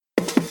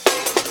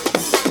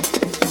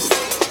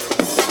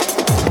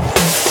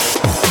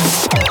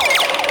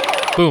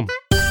Boom.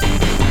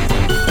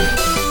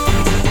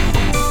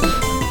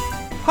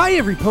 Hi,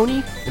 every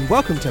pony, and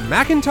welcome to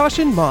Macintosh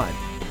and Maud,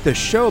 the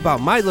show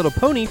about My Little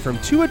Pony from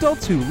two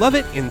adults who love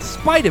it in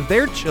spite of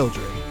their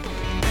children.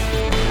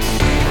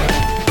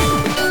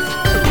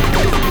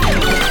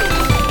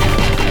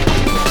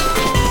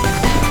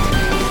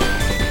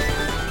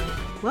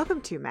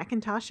 Welcome to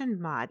Macintosh and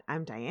Maud.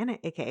 I'm Diana,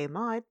 aka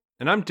Maud.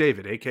 And I'm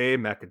David, aka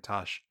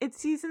Macintosh. It's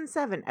Season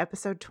 7,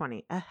 Episode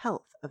 20, A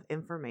Health of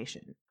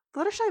Information.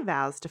 Fluttershy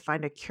vows to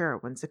find a cure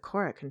when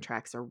Zecora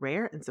contracts a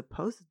rare and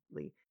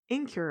supposedly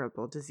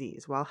incurable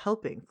disease while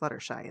helping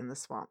Fluttershy in the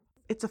swamp.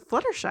 It's a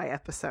Fluttershy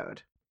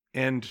episode.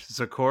 And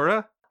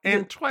Zecora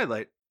and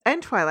Twilight.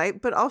 And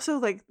Twilight, but also,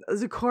 like,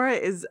 Zecora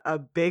is a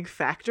big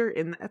factor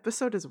in the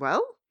episode as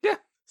well. Yeah.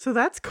 So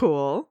that's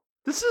cool.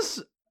 This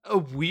is a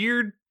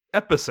weird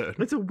episode.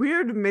 It's a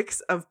weird mix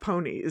of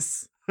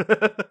ponies.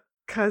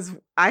 Because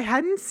I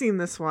hadn't seen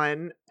this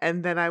one,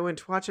 and then I went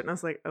to watch it, and I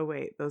was like, oh,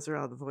 wait, those are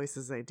all the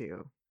voices I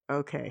do.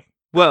 Okay.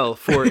 Well,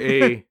 for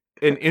an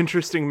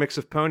interesting mix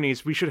of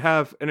ponies, we should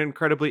have an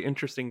incredibly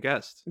interesting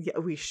guest. Yeah,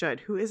 we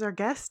should. Who is our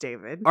guest,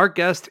 David? Our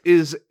guest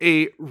is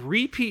a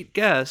repeat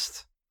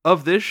guest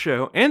of this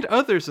show and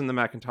others in the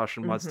Macintosh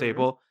and Maud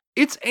stable.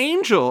 It's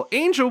Angel.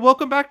 Angel,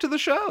 welcome back to the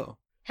show.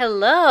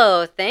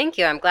 Hello. Thank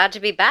you. I'm glad to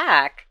be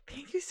back.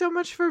 Thank you so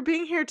much for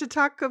being here to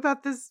talk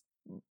about this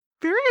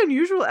very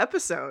unusual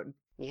episode.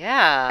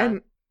 Yeah.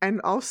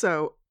 And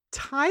also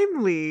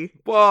timely.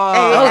 Whoa.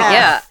 Oh, AF.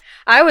 yeah.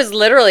 I was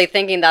literally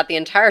thinking that the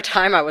entire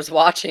time I was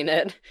watching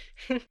it.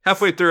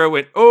 Halfway through, I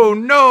went, oh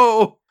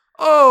no!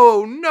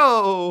 Oh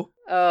no!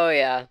 Oh,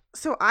 yeah.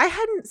 So I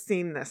hadn't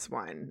seen this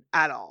one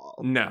at all.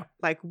 No.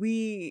 Like,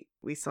 we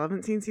still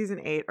haven't seen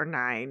season 8 or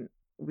 9.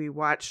 We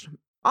watched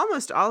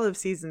almost all of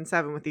season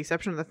 7 with the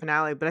exception of the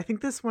finale, but I think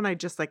this one I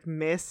just, like,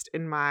 missed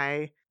in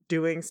my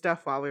doing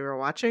stuff while we were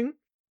watching.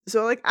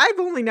 So, like, I've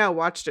only now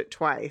watched it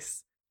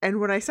twice.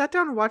 And when I sat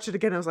down and watched it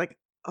again, I was like,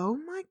 oh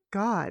my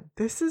god,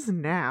 this is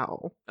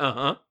now.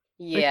 Uh-huh.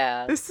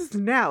 Yeah. This is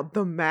now.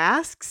 The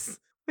masks.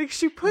 Like,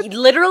 she puts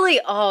Literally,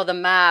 the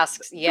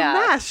masks. Yeah. the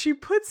masks. She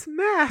puts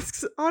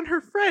masks on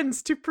her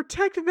friends to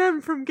protect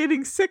them from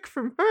getting sick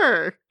from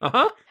her.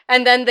 Uh-huh.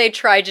 And then they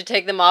tried to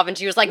take them off, and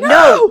she was like, No!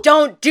 no,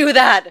 don't do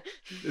that.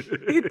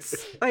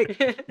 It's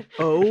like,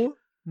 oh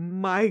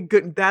my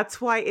goodness.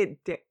 That's why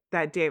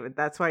David,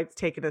 that's why it's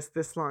taken us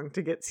this long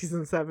to get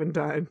season 7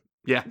 done.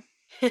 Yeah.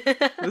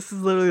 This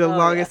is literally the Oh,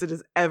 longest it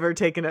has ever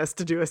taken us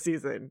to do a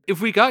season.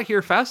 If we got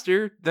here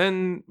faster,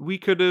 then we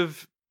could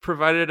have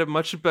provided a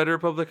much better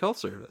public health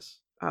service.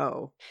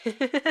 Oh.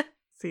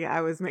 See, I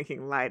was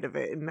making light of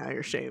it, and now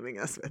you're shaming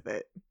us with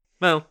it.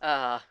 Well,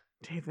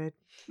 David,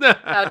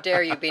 How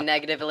dare you be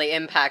negatively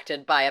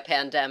impacted by a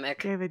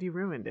pandemic? David, you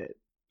ruined it.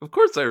 of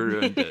course I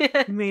ruined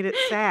it. You made it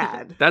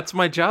sad. That's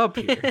my job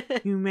here.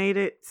 You made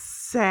it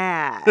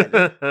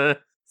sad.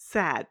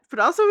 Sad. But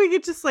also we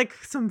get just like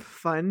some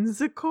fun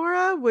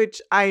Zecora,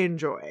 which I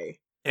enjoy.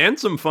 And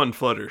some fun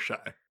Fluttershy.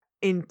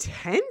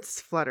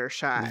 Intense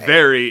Fluttershy.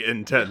 Very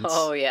intense.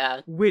 Oh, yeah.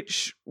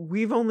 Which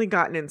we've only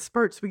gotten in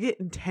spurts. We get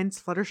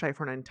intense Fluttershy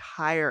for an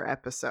entire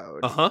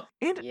episode. Uh-huh.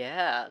 And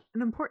Yeah.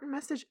 an important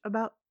message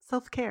about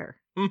self-care.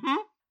 Mm-hmm.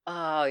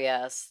 Oh,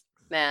 yes.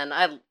 Man,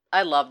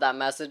 I love that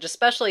message,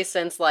 especially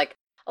since, like,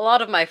 a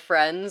lot of my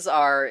friends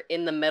are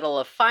in the middle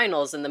of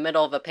finals in the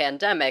middle of a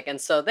pandemic,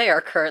 and so they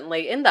are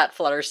currently in that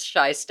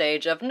Fluttershy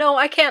stage of, no,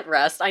 I can't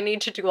rest, I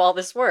need to do all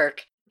this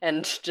work,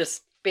 and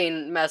just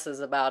being messes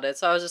about it.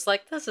 So I was just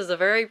like, this is a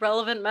very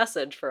relevant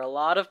message for a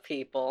lot of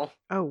people.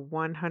 Oh,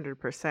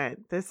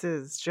 100%. This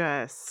is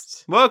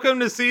just... Welcome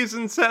to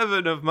season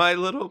 7 of My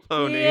Little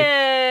Pony.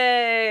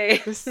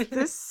 Yay! This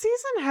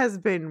season has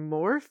been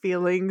more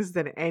feelings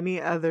than any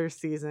other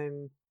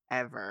season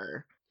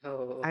ever.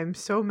 Oh. I'm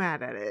so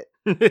mad at it.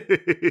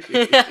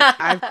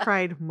 I've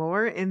cried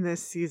more in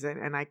this season,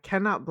 and I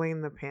cannot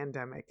blame the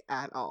pandemic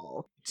at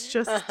all. It's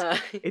just,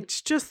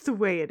 it's just the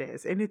way it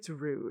is, and it's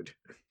rude.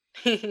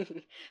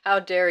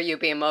 How dare you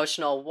be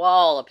emotional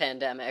while a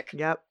pandemic?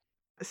 Yep.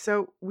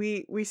 So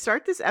we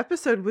start this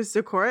episode with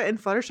Zecora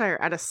and Fluttershy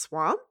are at a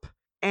swamp,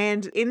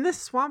 and in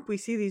this swamp we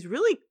see these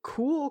really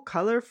cool,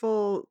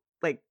 colorful,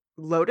 like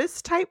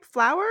lotus type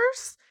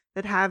flowers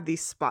that have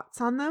these spots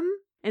on them.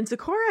 And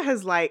Zecora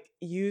has like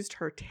used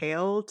her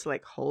tail to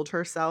like hold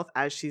herself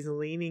as she's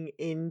leaning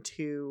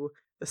into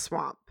the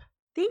swamp.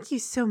 Thank you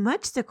so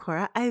much,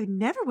 Zecora. I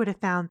never would have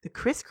found the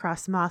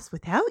crisscross moss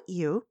without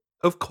you.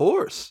 Of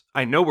course.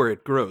 I know where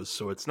it grows,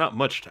 so it's not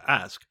much to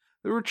ask.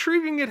 The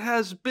retrieving it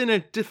has been a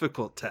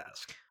difficult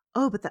task.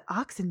 Oh, but the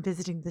oxen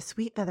visiting the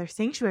Sweet Feather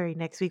Sanctuary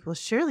next week will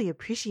surely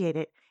appreciate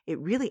it. It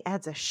really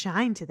adds a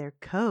shine to their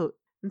coat.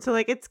 And so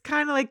like it's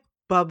kind of like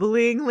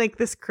bubbling like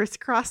this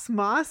crisscross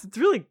moss. It's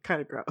really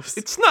kind of gross.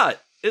 It's snot.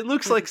 It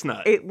looks like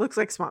snot. It looks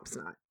like swamp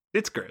snot.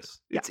 It's gross.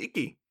 It's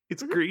icky.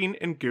 It's green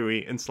and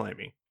gooey and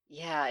slimy.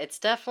 Yeah, it's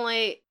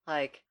definitely,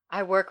 like,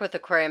 I work with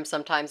aquariums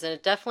sometimes, and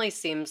it definitely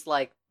seems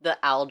like the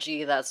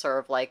algae that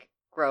sort of, like,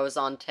 grows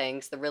on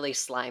tanks, the really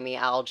slimy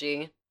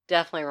algae,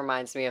 definitely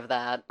reminds me of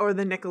that. Or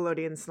the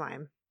Nickelodeon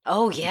slime.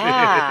 Oh,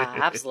 yeah,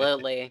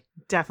 absolutely.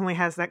 Definitely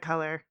has that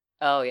color.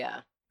 Oh,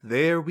 yeah.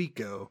 There we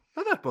go.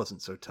 Well, that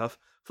wasn't so tough.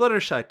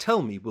 Fluttershy,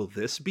 tell me, will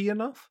this be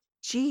enough?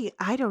 Gee,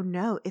 I don't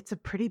know. It's a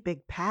pretty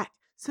big pack.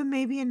 So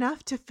maybe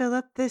enough to fill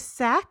up this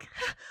sack?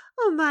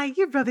 Oh my,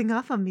 you're rubbing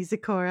off on me,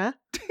 Zecora.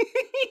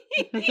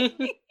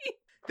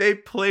 They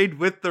played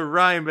with the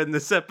rhyme in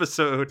this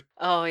episode.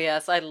 Oh,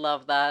 yes, I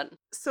love that.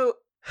 So,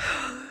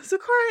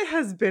 Zecora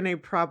has been a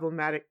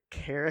problematic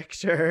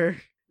character,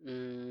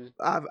 Mm.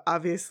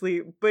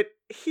 obviously. But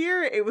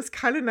here it was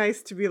kind of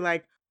nice to be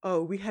like,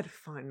 oh, we had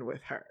fun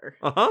with her.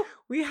 Uh-huh.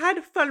 We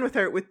had fun with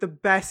her with the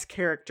best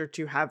character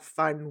to have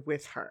fun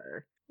with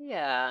her.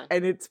 Yeah.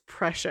 And it's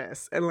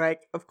precious. And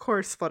like, of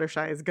course,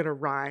 Fluttershy is going to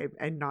rhyme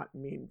and not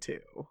mean to.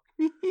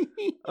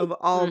 Of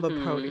all the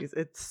Mhm. ponies,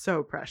 it's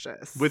so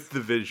precious. With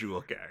the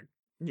visual gag.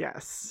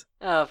 Yes.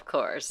 Of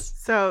course.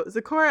 So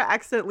Zecora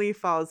accidentally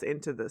falls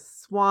into the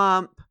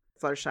swamp.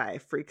 Fluttershy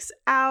freaks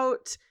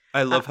out.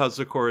 I love how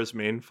Zecora's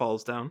mane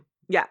falls down.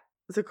 Yeah.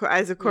 As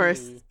Zecora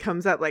Mm.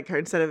 comes up, like her,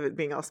 instead of it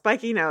being all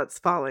spiky, now it's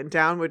fallen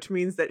down, which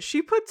means that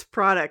she puts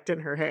product in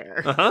her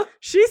hair. Uh-huh.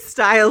 She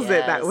styles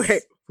it that Yes.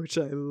 way, which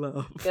I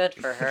love. Good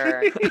for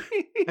her.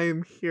 I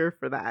am here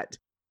for that.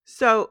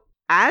 So,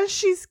 as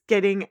she's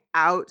getting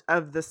out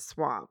of the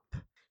swamp,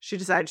 she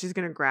decides she's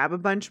going to grab a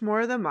bunch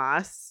more of the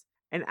moss.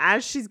 And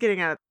as she's getting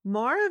out,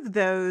 more of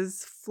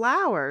those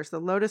flowers, the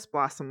lotus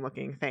blossom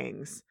looking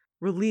things,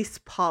 release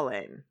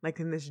pollen, like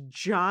in this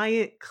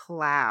giant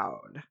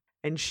cloud.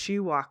 And she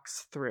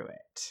walks through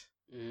it.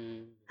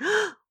 Mm.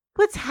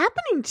 What's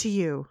happening to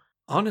you?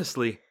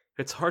 Honestly,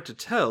 it's hard to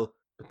tell,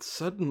 but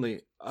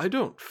suddenly I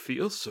don't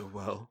feel so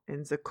well.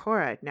 And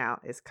Zecora now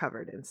is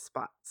covered in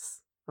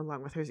spots,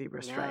 along with her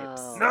zebra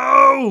stripes.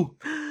 No!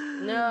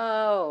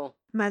 No.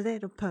 My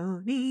little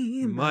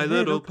pony, My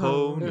little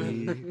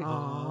pony.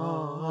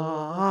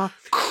 Aww.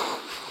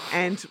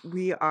 And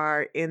we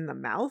are in the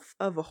mouth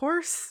of a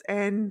horse,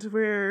 and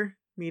we're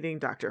meeting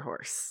Dr.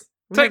 Horse.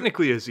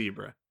 Technically a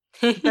zebra.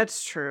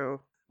 That's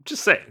true.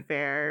 Just saying.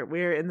 Fair.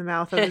 We're in the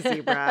mouth of a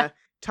zebra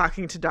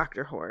talking to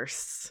Dr.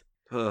 Horse,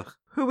 Ugh.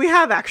 who we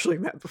have actually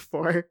met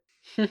before.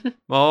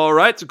 All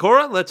right,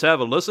 Zecora, let's have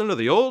a listen to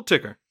the old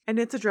ticker. And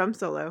it's a drum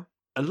solo.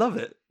 I love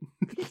it.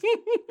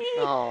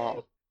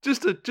 Oh.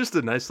 Just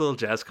a nice little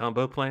jazz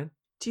combo playing.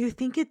 Do you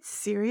think it's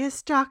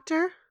serious,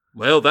 Doctor?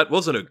 Well, that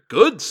wasn't a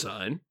good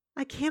sign.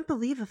 I can't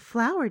believe a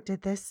flower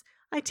did this.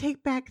 I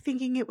take back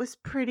thinking it was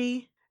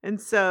pretty. And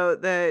so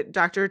the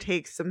doctor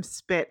takes some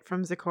spit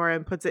from Zecora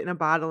and puts it in a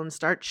bottle and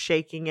starts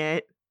shaking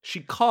it. She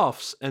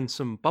coughs and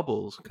some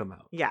bubbles come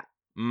out. Yeah.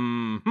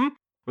 Mm-hmm.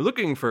 We're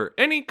looking for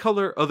any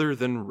color other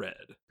than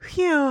red.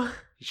 Phew.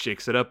 He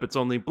shakes it up, it's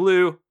only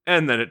blue,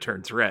 and then it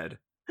turns red.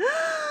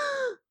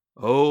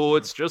 Oh,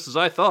 it's just as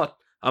I thought.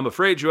 I'm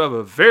afraid you have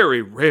a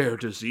very rare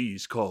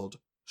disease called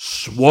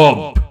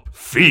swamp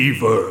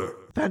fever.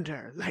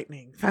 Thunder,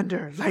 lightning,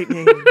 thunder,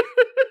 lightning.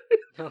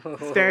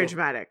 It's very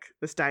dramatic,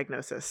 this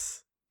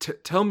diagnosis.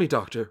 Tell me,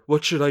 doctor,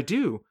 what should I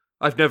do?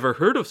 I've never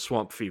heard of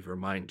swamp fever,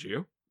 mind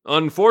you.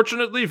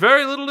 Unfortunately,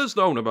 very little is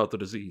known about the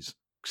disease,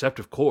 except,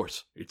 of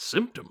course, its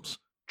symptoms.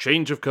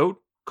 Change of coat,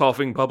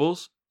 coughing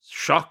bubbles,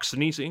 shock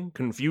sneezing,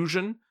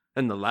 confusion,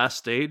 and the last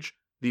stage,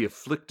 the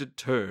afflicted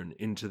turn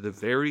into the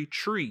very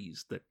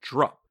trees that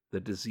drop the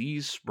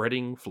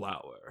disease-spreading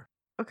flower.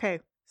 Okay,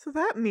 so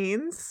that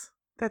means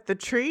that the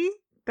tree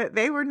that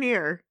they were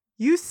near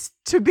used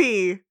to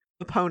be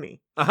a pony.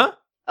 Uh-huh.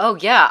 Oh,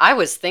 yeah, I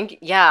was thinking,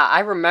 yeah, I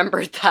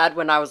remembered that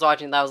when I was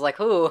watching that. I was like,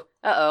 ooh,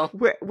 uh-oh.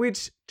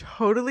 Which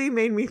totally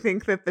made me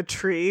think that the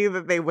tree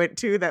that they went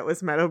to that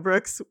was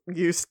Meadowbrook's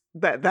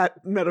that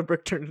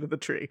Meadowbrook turned into the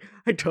tree.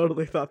 I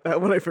totally thought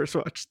that when I first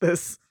watched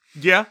this.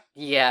 Yeah.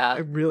 Yeah.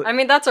 I I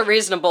mean, that's a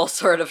reasonable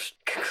sort of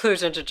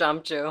conclusion to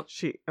jump to.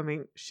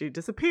 she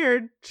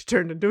disappeared. She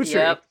turned into a tree.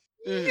 Yep.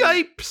 Mhm.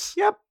 Yipes!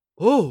 Yep.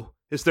 Oh,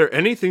 is there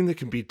anything that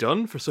can be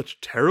done for such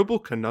a terrible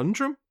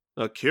conundrum?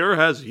 A cure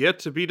has yet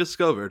to be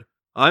discovered.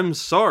 I'm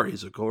sorry,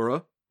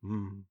 Zecora.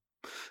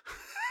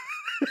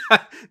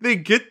 They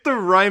get the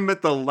rhyme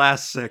at the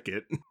last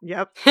second.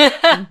 Yep.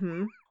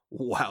 hmm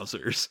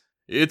Wowzers.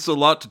 It's a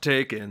lot to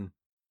take in.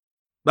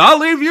 I'll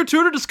leave you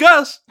two to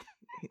discuss.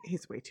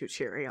 He's way too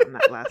cheery on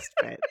that last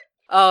bit.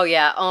 Oh,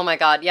 yeah. Oh, my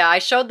God. Yeah, I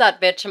showed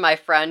that bit to my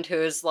friend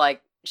who's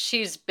like,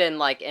 she's been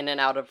like in and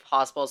out of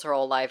hospitals her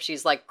whole life.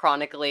 She's like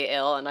chronically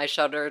ill, and I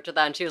showed her to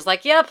that, and she was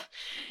like, yep.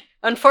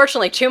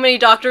 Unfortunately, too many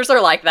doctors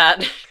are like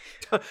that.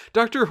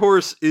 Dr.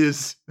 Horse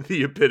is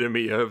the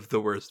epitome of the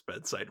worst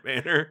bedside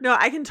manner. No,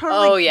 I can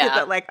totally get yeah.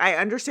 that. Like, I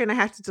understand I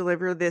have to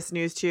deliver this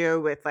news to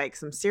you with like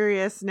some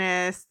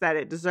seriousness that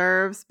it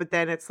deserves, but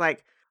then it's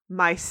like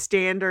my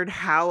standard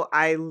how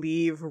I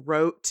leave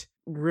rote,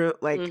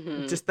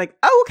 Mhm. just like,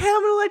 oh, okay,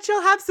 I'm gonna let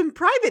y'all have some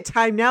private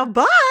time now.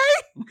 Bye.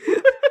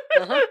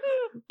 Uh-huh.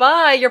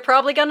 Bye, you're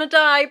probably gonna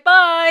die.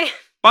 Bye.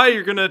 Bye,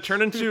 you're gonna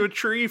turn into a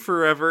tree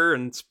forever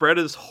and spread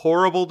his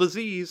horrible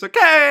disease.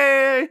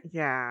 Okay!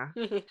 Yeah,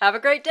 Have a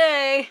great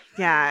day.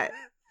 yeah.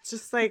 It's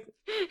just like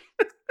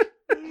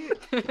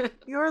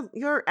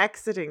your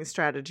exiting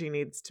strategy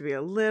needs to be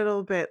a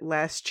little bit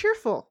less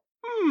cheerful.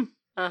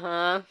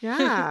 Uh-huh.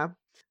 Yeah.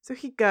 So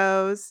he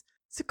goes,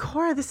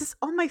 Sakura, this is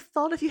all my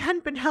fault. If you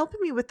hadn't been helping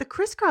me with the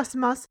crisscross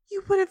moss,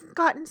 you would have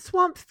gotten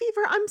swamp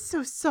fever. I'm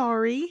so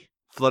sorry.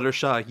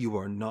 Fluttershy, you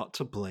are not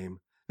to blame.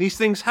 These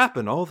things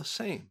happen all the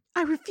same.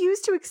 I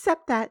refuse to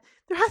accept that.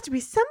 There has to be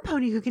some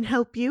pony who can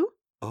help you.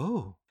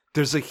 Oh,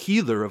 there's a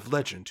healer of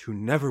legend who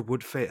never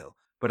would fail,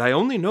 but I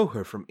only know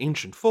her from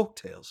ancient folk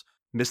tales.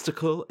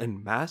 Mystical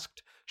and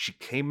masked, she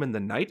came in the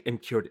night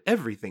and cured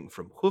everything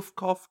from hoof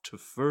cough to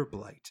fur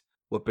blight.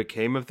 What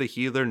became of the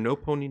healer no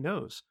pony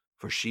knows,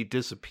 for she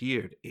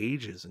disappeared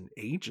ages and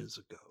ages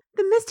ago.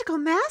 The mystical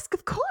mask,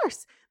 of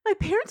course. My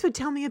parents would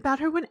tell me about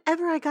her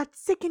whenever I got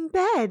sick in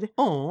bed.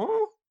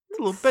 Aww,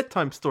 little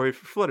bedtime story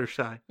for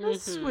Fluttershy.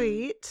 That's Mhm.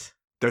 sweet.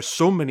 There's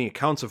so many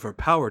accounts of her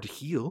power to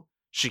heal.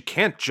 She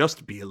can't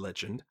just be a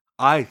legend.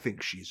 I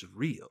think she's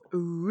real.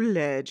 Ooh,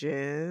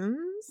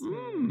 legends.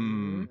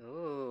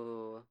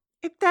 Ooh.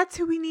 If that's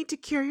who we need to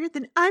cure her,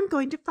 then I'm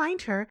going to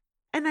find her,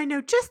 and I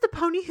know just the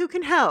pony who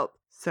can help.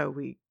 So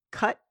we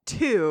cut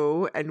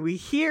to, and we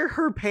hear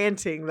her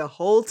panting the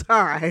whole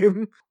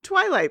time.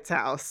 Twilight's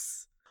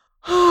house.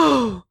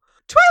 Oh,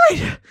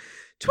 Twilight!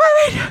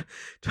 Twilight!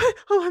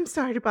 Oh, I'm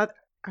sorry to bother.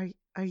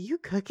 Are you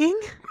cooking?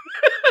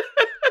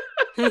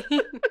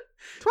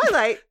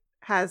 Twilight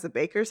has a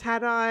baker's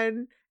hat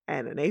on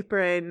and an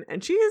apron,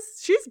 and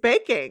she's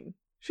baking.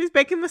 She's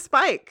baking with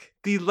Spike.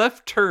 The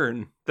left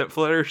turn that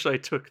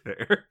Fluttershy took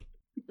there.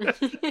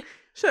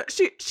 So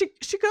she goes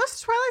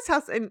to Twilight's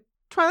house, and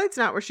Twilight's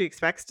not where she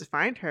expects to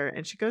find her,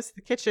 and she goes to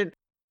the kitchen.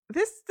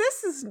 This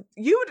is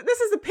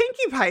a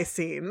Pinkie Pie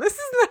scene. This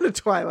is not a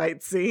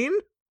Twilight scene.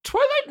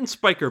 Twilight and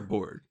Spike are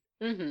bored.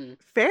 Mhm.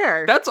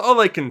 Fair. That's all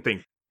I can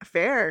think.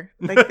 Fair.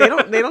 Like they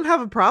don't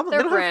have a problem. They're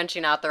They don't have-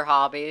 branching out their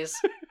hobbies.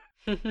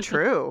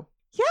 True.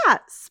 Yeah,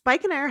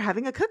 Spike and I are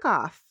having a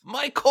cook-off.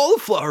 My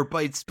cauliflower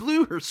bites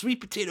blew her sweet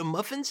potato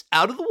muffins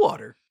out of the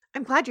water.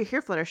 I'm glad you're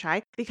here,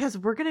 Fluttershy, because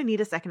we're gonna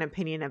need a second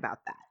opinion about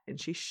that.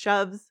 And she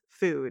shoves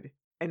food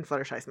in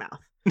Fluttershy's mouth.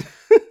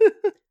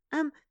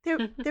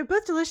 They're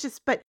both delicious,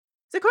 but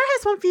Sakura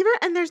has swamp fever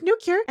and there's no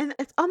cure, and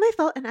it's all my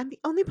fault, and I'm the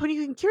only pony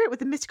who can cure it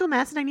with a mystical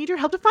mass, and I need your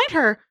help to find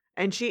her.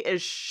 And she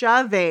is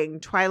shoving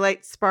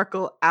Twilight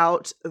Sparkle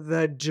out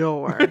the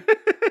door.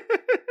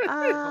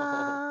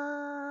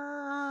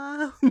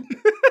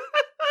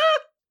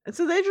 And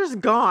so they're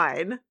just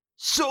gone.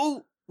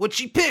 So, what'd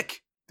she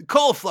pick? The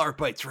cauliflower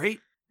bites, right?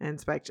 And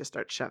Spike just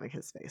starts shoving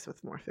his face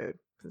with more food.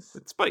 It's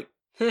Spike.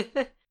 So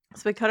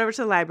we cut over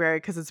to the library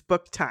because it's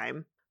book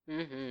time.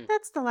 Mhm.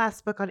 That's the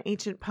last book on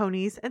ancient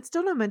ponies, and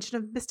still no mention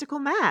of Mystical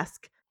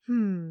Mask.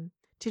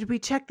 Did we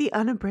check the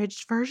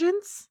unabridged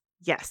versions?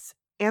 Yes,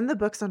 and the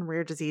books on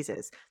rare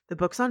diseases, the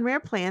books on rare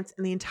plants,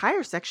 and the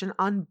entire section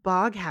on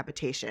bog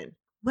habitation.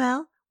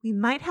 Well, we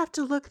might have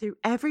to look through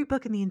every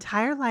book in the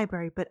entire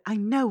library, but I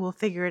know we'll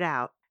figure it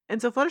out.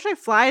 And so Fluttershy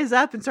flies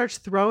up and starts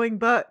throwing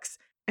books,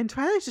 and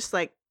Twilight's just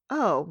like,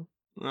 oh.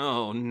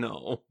 Oh,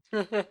 no.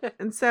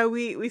 And so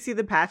we see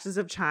the patches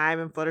of time,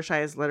 and Fluttershy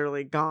has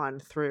literally gone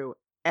through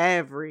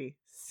every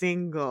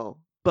single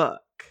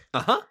book.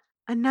 Uh-huh.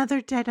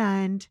 Another dead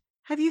end.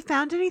 Have you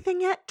found anything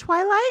yet,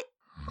 Twilight?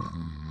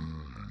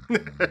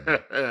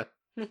 Of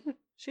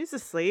She's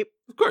asleep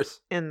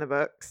course. in the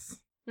books.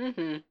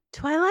 Mhm.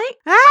 Twilight?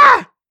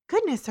 Ah!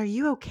 Goodness, are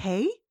you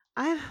okay?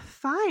 I'm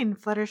fine,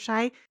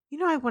 Fluttershy. You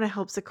know I want to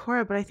help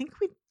Sakura, but I think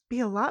we'd be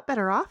a lot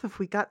better off if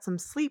we got some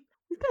sleep.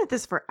 We've been at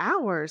this for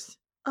hours.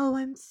 Oh,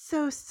 I'm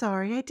so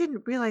sorry. I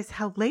didn't realize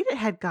how late it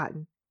had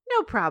gotten.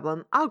 No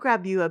problem. I'll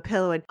grab you a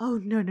pillow and... Oh,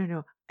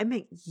 no. I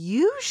meant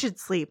you should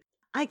sleep.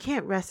 I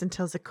can't rest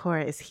until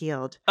Sakura is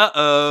healed.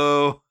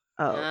 Uh-oh.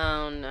 Oh.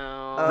 Oh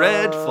no.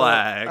 Red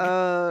flag.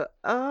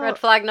 Red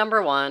flag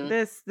number 1.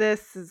 This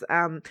is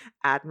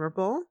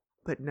admirable,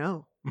 but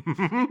no.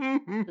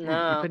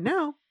 No. But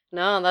no.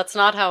 No, that's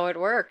not how it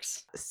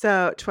works.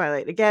 So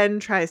Twilight again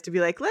tries to be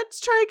like, let's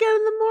try again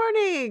in the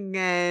morning.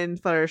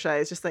 And Fluttershy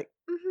is just like,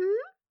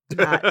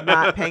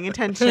 not paying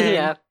attention.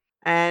 Yeah.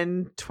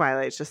 And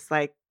Twilight's just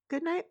like,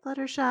 good night,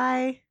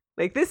 Fluttershy.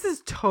 Like, this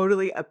is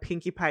totally a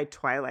Pinkie Pie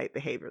Twilight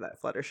behavior that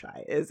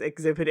Fluttershy is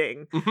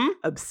exhibiting. Mhm.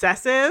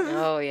 Obsessive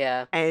Oh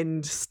yeah.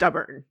 and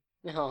stubborn.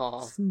 Oh.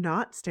 It's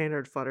not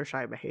standard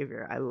Fluttershy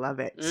behavior. I love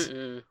it.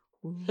 Mm-mm.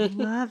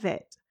 Love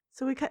it.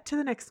 So we cut to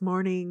the next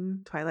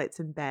morning. Twilight's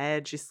in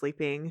bed. She's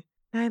sleeping.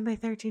 9 by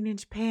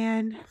 13-inch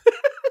pan.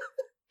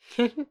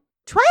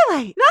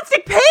 Twilight!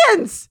 Nonstick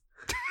pans!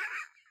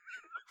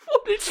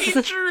 What is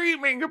she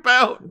dreaming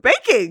about?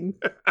 Baking!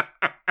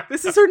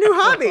 This is her new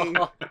hobby.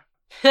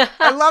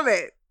 I love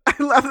it. I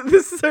love it.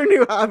 This is her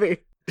new hobby.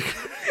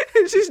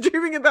 And she's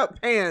dreaming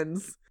about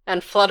pans.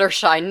 And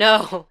Fluttershy,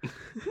 no.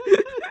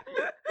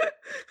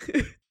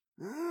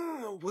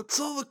 What's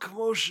all the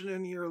commotion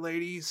in here,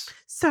 ladies?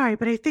 Sorry,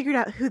 but I figured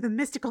out who the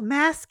mystical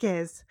mask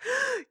is.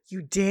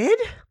 You did?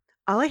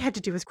 All I had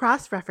to do was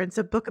cross-reference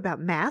a book about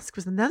masks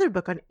with another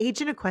book on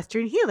ancient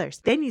equestrian healers,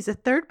 then use a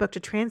third book to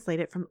translate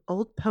it from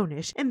Old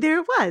Ponish, and there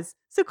it was.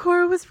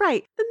 Sakura was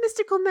right. The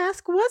mystical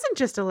mask wasn't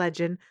just a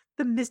legend.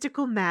 The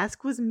mystical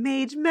mask was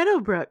Mage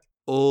Meadowbrook.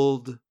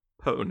 Old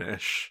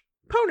Ponish.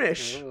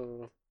 Ponish.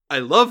 Ooh. I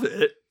love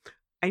it.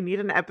 I need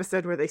an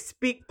episode where they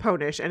speak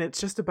Ponish and it's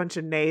just a bunch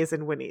of nays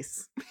and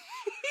whinnies.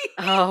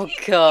 Oh,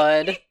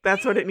 good.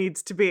 That's what it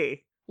needs to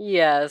be.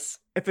 Yes.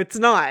 If it's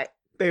not,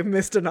 they've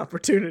missed an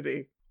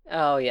opportunity.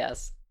 Oh,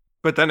 yes.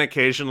 But then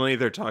occasionally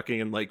they're talking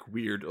in like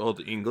weird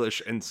old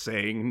English and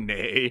saying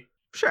nay.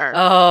 Sure.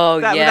 Oh,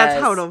 yes.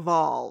 That's how it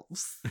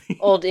evolves.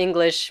 Old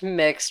English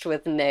mixed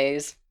with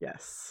nays.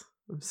 Yes.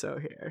 I'm so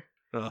here.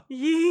 Oh.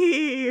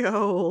 Ye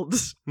old.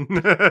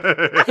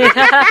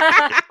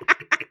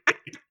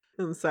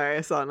 I'm sorry,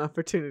 I saw an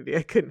opportunity.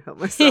 I couldn't help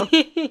myself.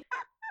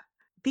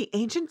 The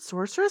ancient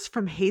sorceress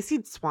from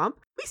Hayseed Swamp?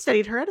 We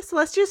studied her at a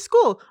Celestia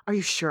school. Are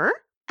you sure?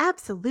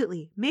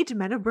 Absolutely. Mage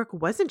Meadowbrook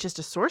wasn't just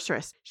a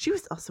sorceress. She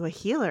was also a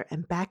healer,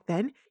 and back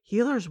then,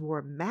 healers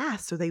wore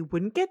masks so they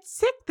wouldn't get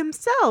sick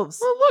themselves.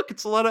 Well, look,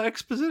 it's a lot of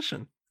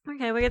exposition.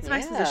 Okay, we get some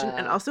exposition.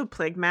 And Yeah. also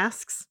plague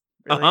masks.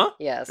 Really? Uh-huh.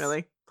 Yes.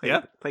 Really?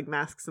 Yeah. Plague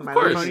masks in Of My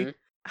course. Little Pony.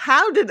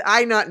 How did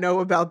I not know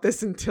about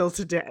this until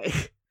today?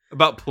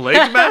 About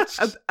plague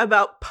masks?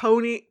 About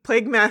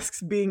plague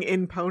masks being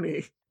in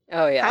Pony.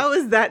 Oh, yeah. How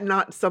is that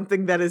not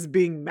something that is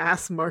being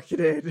mass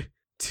marketed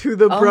to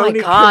the Oh brony my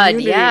god,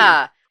 community?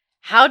 yeah.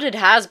 How did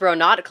Hasbro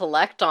not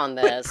collect on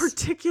But this?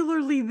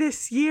 particularly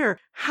this year,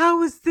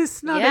 how is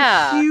this not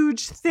Yeah. a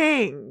huge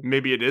thing?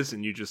 Maybe it is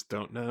and you just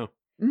don't know.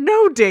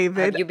 No,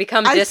 David. Have you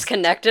become I-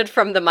 disconnected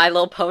from the My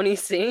Little Pony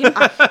scene?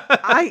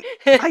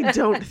 I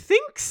don't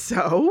think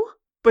so.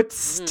 But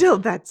still,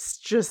 that's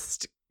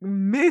just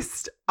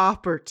missed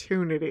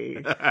opportunity.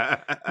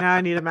 Now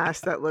I need a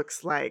mask that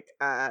looks like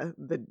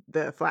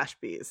the Flash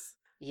Bees.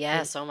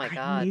 Yes, oh my I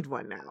god. need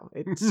one now.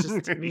 It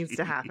needs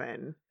to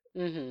happen.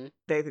 Mm-hmm.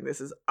 They think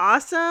this is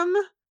awesome.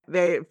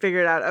 They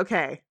figured out,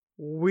 okay,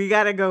 we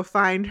got to go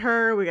find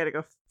her. We got to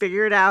go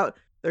figure it out.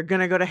 They're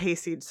going to go to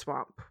Hayseed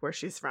Swamp, where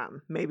she's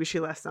from. Maybe she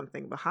left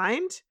something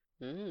behind.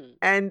 Mm.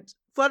 And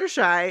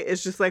Fluttershy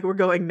is just like, we're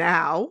going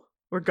now.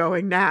 We're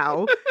going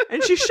now.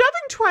 And she's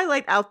shoving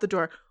Twilight out the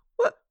door.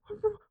 What?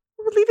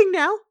 We're leaving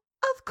now?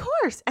 Of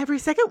course. Every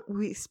second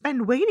we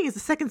spend waiting is a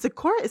second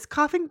Zecora is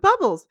coughing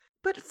bubbles.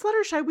 But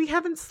Fluttershy, we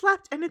haven't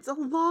slept and it's a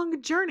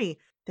long journey.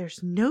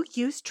 There's no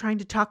use trying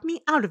to talk me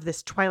out of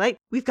this, Twilight.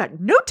 We've got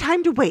no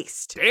time to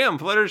waste. Damn,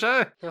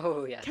 Fluttershy.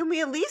 Oh, yeah. Can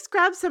we at least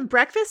grab some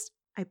breakfast?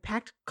 I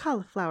packed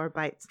cauliflower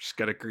bites. Just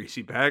got a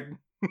greasy bag.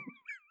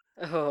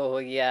 Oh,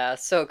 yeah.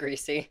 So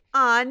greasy.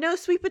 No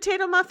sweet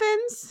potato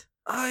muffins?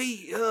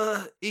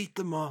 I ate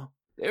them all.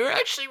 They were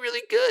actually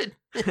really good.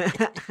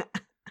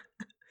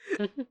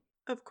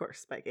 Of course,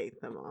 Spike ate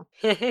them all.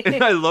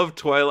 And I love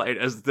Twilight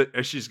as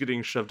she's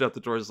getting shoved out the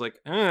door. Is like,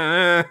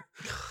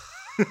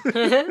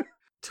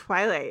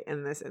 Twilight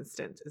in this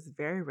instance is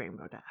very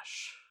Rainbow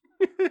Dash.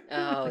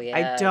 Oh,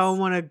 yeah. I don't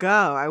want to go.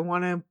 I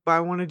want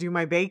to do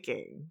my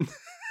baking.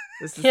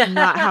 This is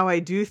not how I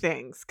do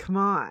things. Come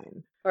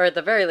on. Or at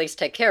the very least,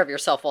 take care of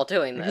yourself while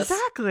doing this.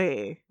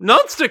 Exactly.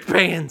 non-stick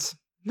pans.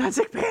 Not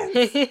sick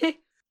pants.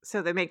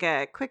 So they make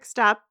a quick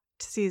stop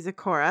to see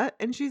Zecora,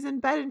 and she's in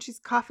bed and she's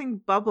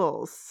coughing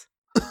bubbles.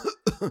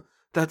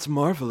 That's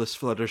marvelous,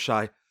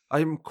 Fluttershy. I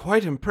am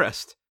quite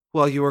impressed.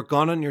 While you are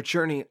gone on your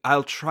journey,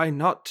 I'll try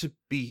not to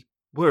be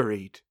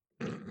worried.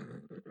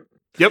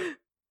 Yep.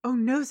 Oh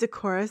no,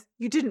 Zecora,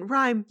 you didn't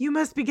rhyme. You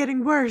must be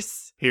getting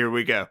worse. Here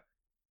we go.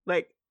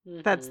 Like,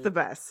 that's Mhm. the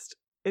best.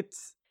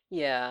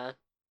 Yeah.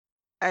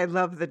 I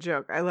love the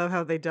joke. I love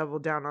how they double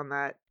down on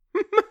that.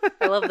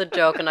 I love the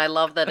joke, and I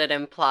love that it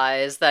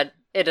implies that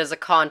it is a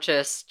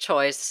conscious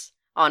choice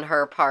on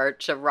her part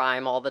to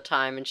rhyme all the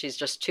time, and she's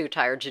just too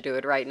tired to do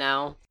it right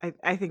now.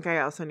 I think I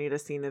also need a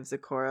scene of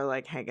Zecora,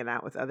 like, hanging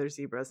out with other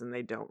zebras and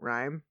they don't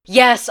rhyme.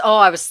 Yes! Oh,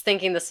 I was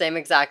thinking the same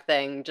exact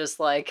thing. Just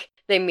like,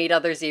 they meet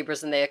other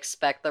zebras and they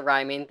expect the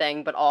rhyming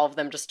thing, but all of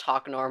them just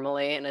talk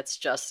normally, and it's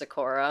just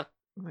Zecora.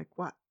 I'm like,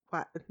 what?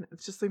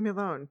 Just leave me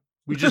alone.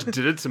 We just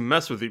did it to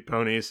mess with you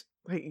ponies.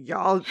 Like,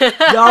 y'all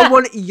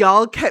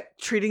kept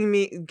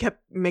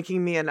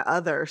making me an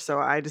other, so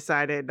I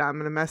decided I'm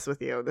gonna mess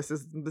with you. This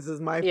is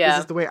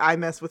the way I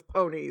mess with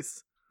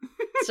ponies.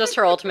 It's just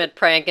her ultimate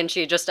prank, and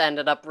she just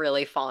ended up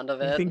really fond of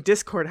I it. think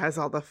Discord has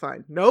all the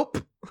fun. Nope.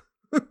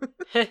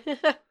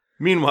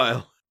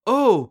 Meanwhile,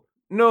 oh,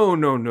 no,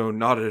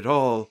 not at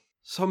all.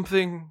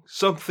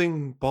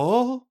 Something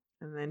ball?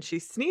 And then she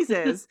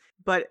sneezes,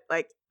 but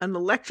like an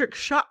electric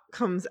shock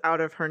comes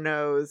out of her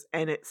nose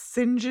and it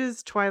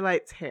singes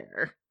Twilight's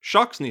hair.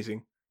 Shock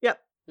sneezing.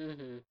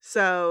 Mm-hmm.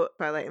 So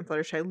Twilight and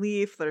Fluttershy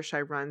leave.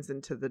 Fluttershy runs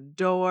into the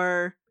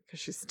door because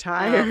she's Oh,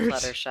 tired.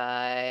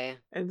 Fluttershy.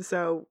 And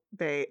so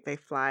they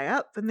fly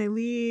up and they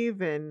leave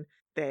and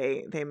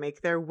they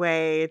make their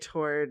way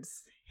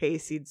towards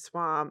Hayseed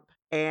Swamp,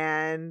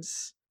 and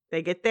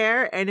they get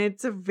there and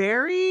it's a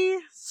very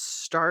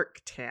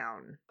stark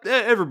town.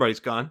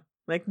 Everybody's gone.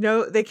 Like,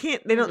 no, they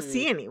don't Hmm.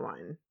 see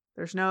anyone.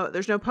 There's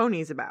no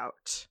ponies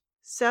about.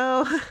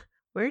 So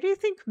where do you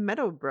think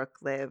Meadowbrook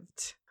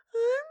lived?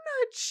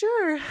 I'm not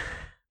sure.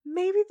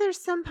 Maybe there's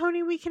some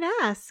pony we can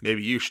ask.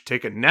 Maybe you should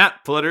take a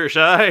nap,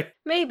 Fluttershy.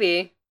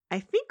 Maybe. I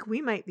think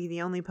we might be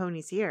the only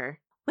ponies here.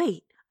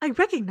 Wait, I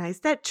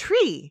recognize that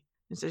tree.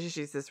 And so she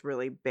sees this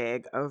really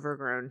big,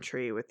 overgrown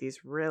tree with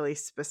these really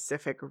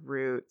specific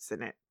roots,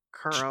 and it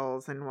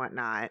curls and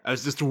whatnot. I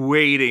was just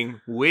waiting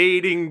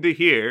to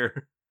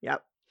hear.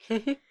 Yep.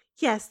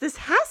 Yes, this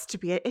has to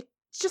be it.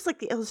 It's just like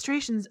the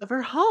illustrations of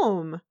her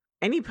home.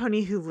 Any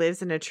pony who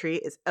lives in a tree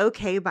is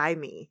okay by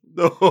me.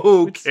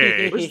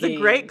 Okay. Which is a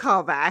great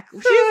callback.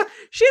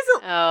 She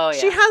hasn't Oh, yeah.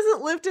 she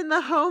hasn't lived in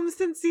the home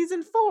since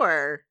season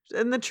 4.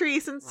 In the tree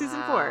since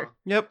season 4.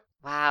 Yep.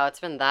 Wow, it's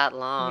been that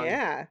long.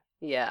 Yeah.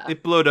 Yeah.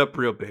 It blowed up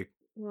real big.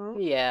 Well,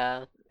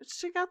 Yeah.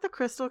 she got the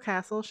crystal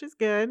castle. She's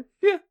good.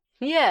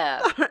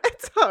 Yeah.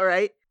 It's all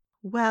right.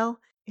 Well,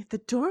 if the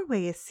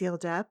doorway is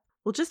sealed up,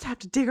 we'll just have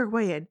to dig our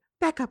way in.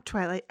 Back up,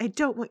 Twilight. I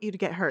don't want you to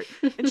get hurt.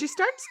 And she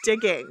starts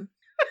digging.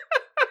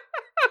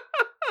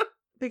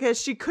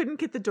 Because she couldn't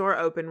get the door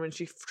open when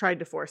she tried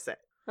to force it.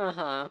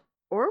 Uh-huh.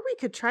 Or we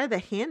could try the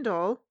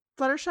handle.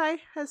 Fluttershy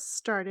has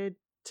started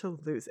to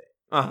lose it.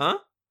 Uh-huh.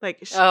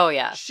 Like, Oh,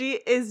 yeah. she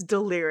is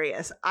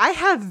delirious. I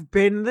have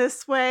been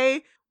this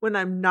way when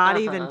I'm not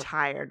even Uh-huh.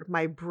 tired.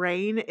 My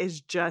brain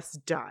is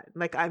just done.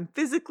 Like, I'm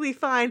physically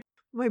fine.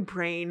 My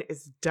brain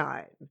is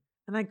done.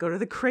 And I go to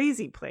the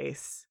crazy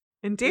place.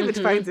 And David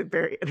Mhm. finds it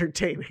very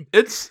entertaining.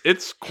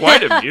 It's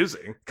quite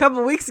amusing. A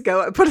couple weeks ago,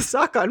 I put a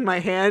sock on my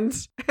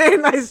hand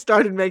and I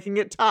started making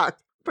it talk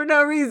for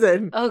no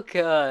reason. Oh,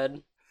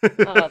 good.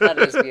 Oh, that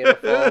is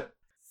beautiful.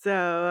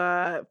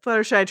 So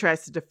Fluttershy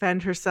tries to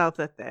defend herself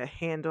that the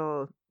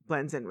handle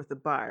blends in with the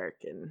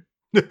bark. And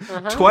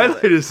Uh-huh.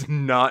 Twilight is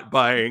not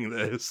buying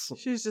this.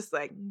 she's just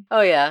like,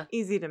 Oh, yeah.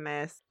 easy to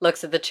miss.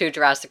 Looks at the two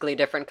drastically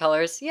different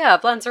colors. Yeah,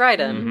 blends right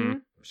in.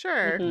 Mhm.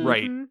 Sure. Mhm.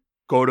 Right. Mhm.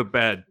 Go to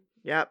bed.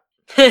 Yep.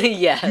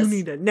 Yes. You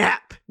need a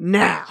nap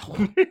now.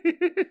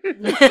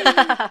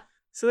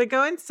 So they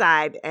go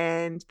inside,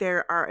 and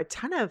there are a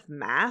ton of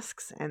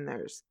masks, and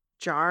there's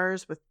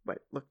jars with what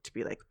look to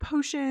be like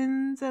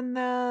potions in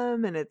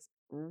them, and it's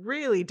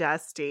really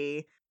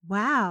dusty.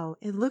 Wow,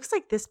 it looks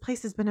like this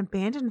place has been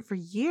abandoned for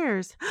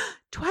years.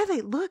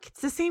 Twilight, look,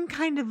 it's the same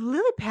kind of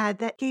lily pad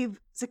that gave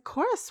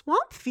Zecora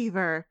swamp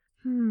fever.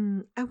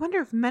 I wonder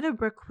if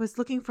Meadowbrook was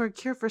looking for a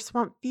cure for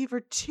swamp fever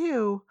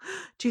too.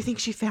 Do you think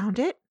she found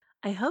it?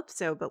 I hope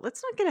so, but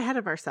let's not get ahead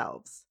of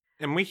ourselves.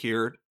 And we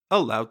heard a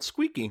loud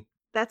squeaking.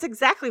 That's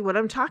exactly what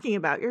I'm talking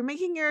about. You're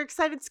making your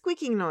excited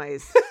squeaking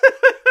noise.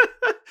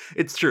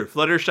 It's true.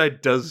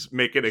 Fluttershy does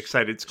make an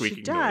excited squeaking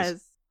She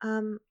does.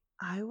 noise.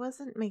 I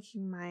wasn't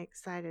making my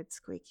excited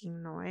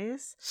squeaking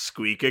noise.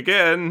 Squeak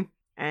again.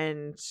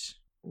 And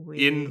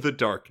we In the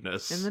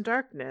darkness. in the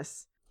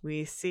darkness,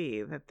 we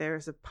see that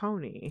there's a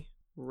pony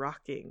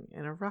rocking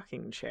in a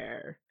rocking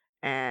chair.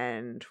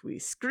 And we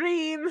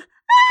scream.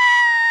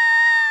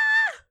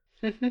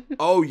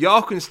 Oh,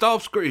 y'all can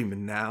stop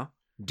screaming now.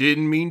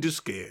 Didn't mean to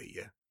scare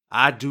you.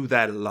 I do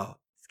that a lot.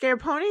 Scare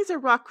ponies or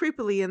rock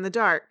creepily in the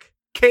dark?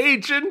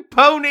 Cajun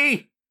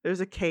Pony!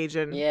 There's a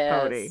Cajun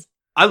Yes. pony.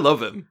 I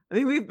love him. I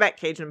mean, we've met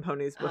Cajun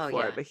ponies Oh,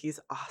 before, yeah. but he's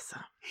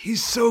awesome.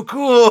 He's so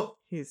cool.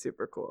 He's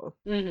super cool.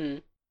 Mm-hmm.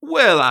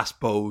 Well, I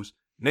suppose.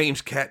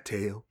 Name's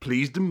Cattail.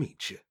 Pleased to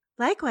meet you.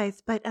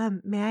 Likewise, but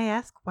may I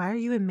ask, why are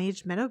you in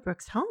Mage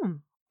Meadowbrook's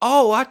home?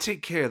 Oh, I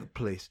take care of the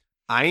place.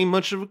 I ain't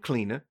much of a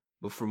cleaner,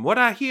 but from what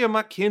I hear,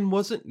 my kin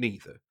wasn't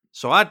neither.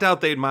 So I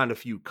doubt they'd mind a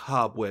few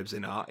cobwebs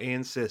in our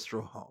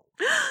ancestral home.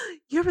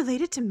 You're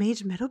related to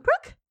Mage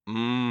Meadowbrook?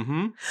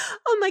 Mm-hmm.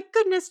 Oh my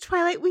goodness,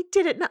 Twilight, we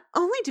did it. Not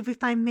only did we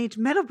find Mage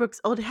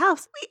Meadowbrook's old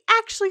house, we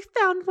actually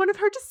found one of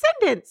her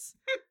descendants.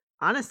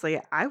 Honestly,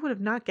 I would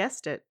have not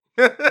guessed it.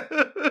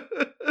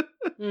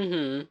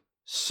 Mm-hmm.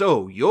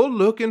 So, you're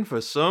looking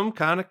for some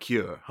kind of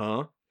cure,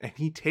 huh? And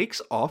he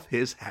takes off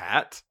his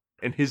hat,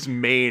 and his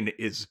mane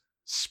is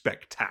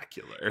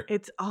spectacular.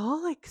 It's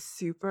all like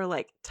super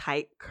like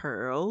tight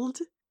curled.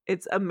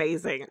 It's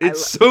amazing.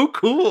 It's so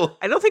cool.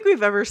 I don't think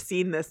we've ever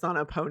seen this on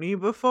a pony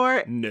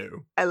before. No.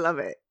 I love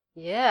it.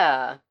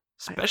 Yeah.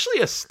 Especially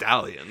a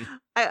stallion.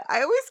 I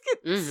always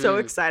get so Mhm.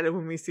 excited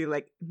when we see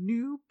like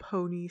new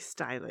pony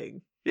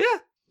styling. Yeah.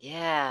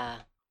 Yeah.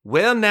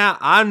 Well, now,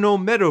 I know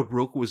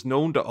Meadowbrook was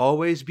known to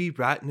always be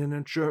writing in her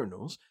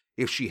journals.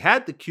 If she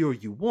had the cure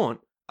you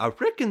want, I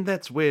reckon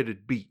that's where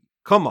it'd be.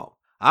 Come on,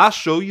 I'll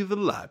show you the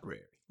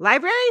library.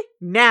 Library?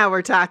 Now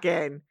we're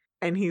talking.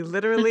 And he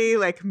literally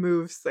like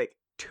moves like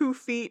 2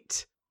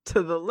 feet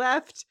to the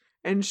left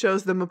and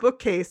shows them a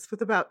bookcase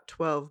with about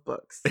 12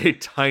 books. A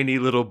tiny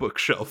little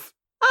bookshelf.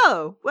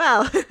 Oh,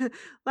 well,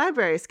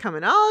 libraries come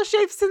in all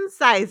shapes and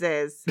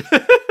sizes.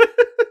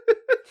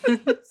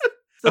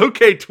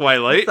 Okay,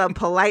 Twilight. Some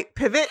polite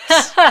pivot.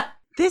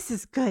 This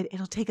is good.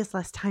 It'll take us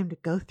less time to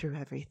go through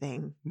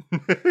everything.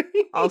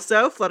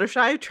 Also,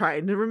 Fluttershy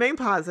trying to remain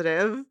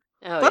positive.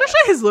 Oh,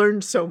 Fluttershy has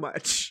learned so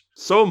much.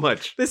 So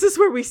much. This is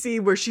where we see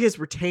where she has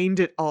retained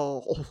it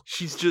all.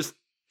 She's just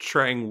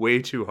trying way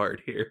too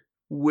hard here.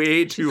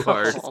 Way too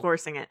hard. She's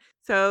forcing it.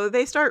 So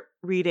they start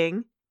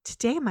reading.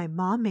 Today, my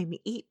mom made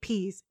me eat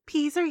peas.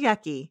 Peas are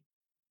yucky.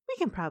 We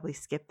can probably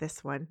skip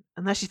this one,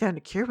 unless she found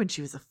a cure when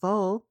she was a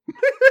foal.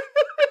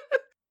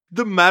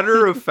 The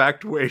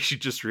matter-of-fact way she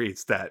just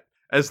reads that.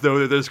 as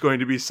though there's going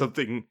to be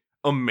something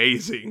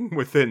amazing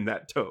within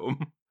that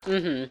tome.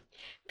 Mm-hmm.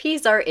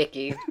 Peas are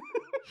icky.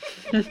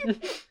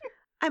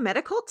 I met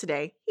a colt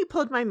today. He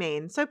pulled my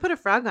mane, so I put a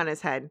frog on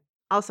his head.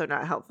 Also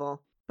not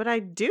helpful. But I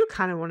do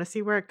kind of want to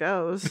see where it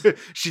goes.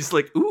 She's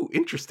like, ooh,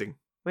 interesting.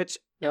 Which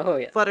Oh,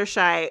 yeah.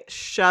 Fluttershy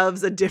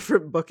shoves a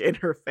different book in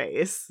her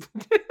face.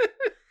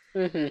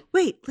 Mm-hmm.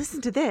 Wait,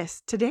 listen to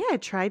this. Today I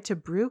tried to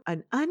brew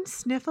an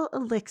unsniffle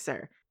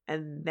elixir.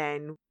 And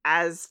then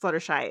as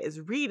Fluttershy is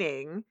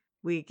reading,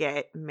 we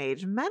get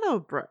Mage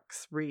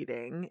Meadowbrook's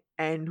reading.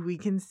 And we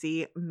can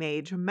see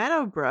Mage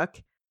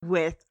Meadowbrook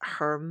with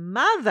her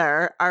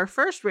mother, our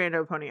first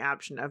rando pony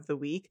option of the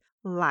week,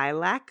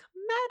 Lilac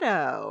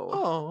Meadow.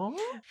 Oh.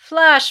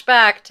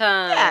 Flashback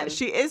time. Yeah,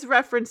 she is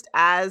referenced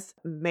as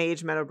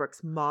Mage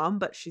Meadowbrook's mom,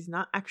 but she's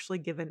not actually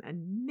given a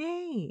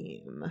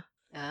name.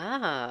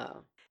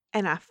 Oh.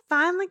 And I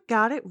finally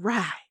got it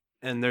right.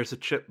 And there's a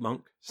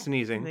chipmunk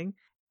sneezing.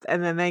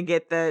 And then they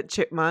get the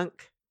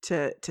chipmunk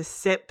to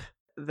sip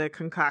the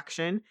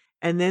concoction,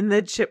 and then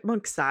the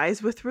chipmunk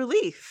sighs with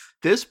relief.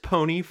 This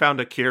pony found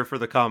a cure for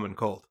the common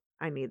cold.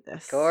 I need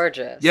this.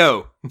 Gorgeous.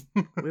 Yo.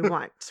 We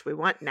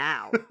want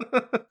now.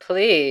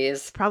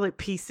 Please. Probably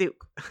pea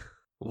soup.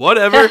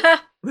 Whatever.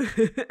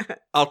 The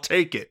I'll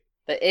take it.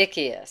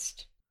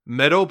 ickiest.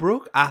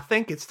 Meadowbrook, I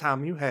think it's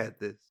time you had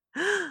this.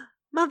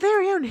 My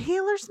very own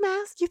healer's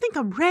mask? You think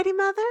I'm ready,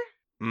 Mother?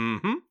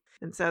 Mm-hmm.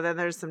 And so then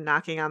there's some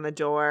knocking on the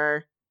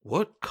door.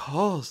 What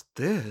caused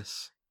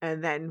this?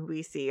 And then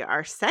we see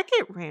our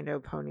second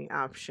rando pony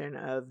option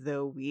of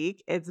the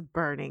week. It's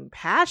Burning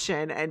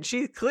Passion, and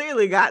she's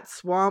clearly got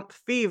swamp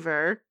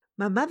fever.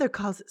 My mother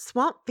calls it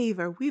swamp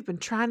fever. We've been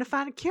trying to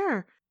find a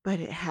cure, but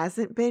it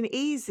hasn't been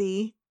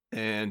easy.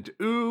 And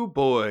ooh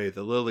boy,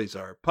 the lilies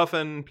are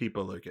puffing,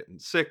 people are getting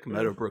sick,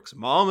 Meadowbrook's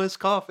mom is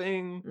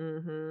coughing.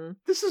 Mm-hmm.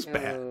 This is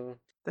bad. Ooh.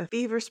 The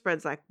fever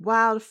spreads like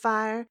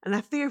wildfire, and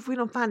I fear if we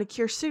don't find a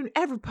cure soon,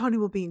 every pony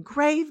will be in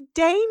grave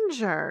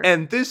danger.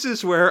 And this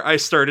is where I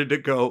started to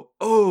go,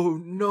 oh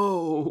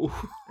no.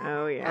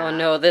 Oh yeah. Oh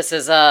no, this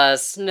is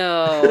us.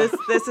 No.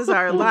 This is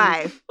our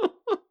life.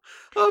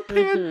 A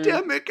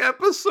pandemic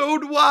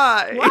episode,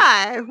 why?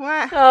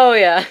 Why? Oh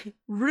yeah.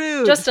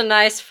 Rude. Just a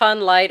nice,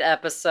 fun, light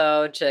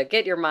episode to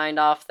get your mind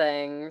off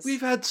things. We've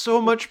had so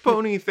much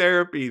pony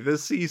therapy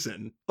this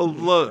season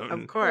alone.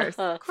 Of course.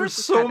 Of For course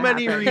it's so gotta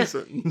many happen.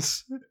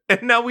 reasons.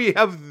 And now we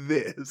have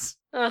this.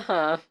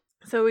 Uh-huh.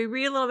 So we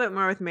read a little bit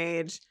more with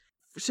Mage.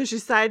 So she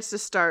decides to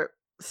start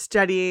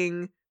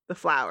studying the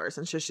flowers.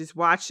 And so she's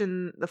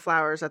watching the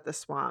flowers at the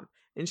swamp.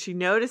 And she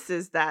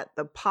notices that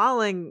the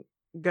pollen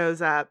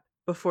goes up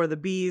before the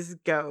bees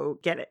go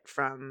get it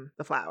from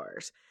the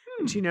flowers.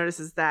 And she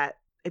notices that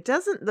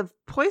the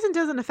poison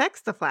doesn't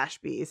affect the flash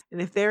bees.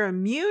 And if they're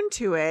immune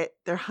to it,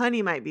 their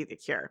honey might be the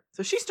cure.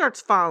 So she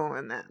starts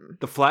following them.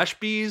 The flash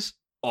bees,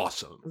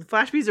 awesome. The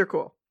flash bees are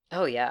cool.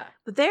 Oh yeah.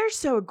 But they're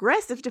so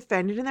aggressive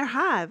defended in their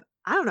hive.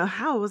 I don't know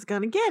how I was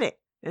going to get it.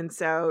 And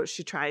so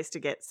she tries to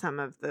get some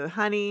of the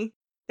honey.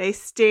 They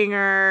sting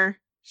her.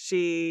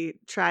 She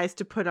tries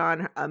to put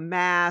on a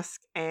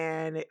mask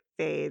and it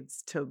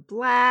fades to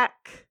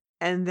black.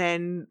 And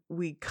then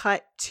we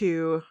cut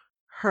to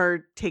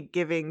her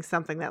giving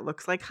something that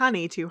looks like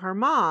honey to her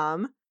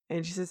mom.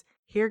 And she says,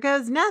 "Here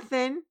goes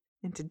nothing.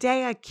 And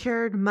today I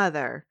cured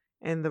Mother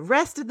and the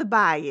rest of the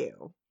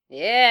bayou."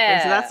 Yeah.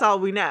 And so that's all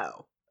we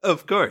know.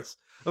 Of course.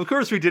 Of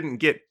course we didn't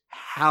get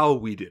how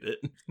we did it.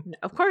 No,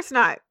 of course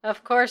not.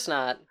 Of course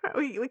not.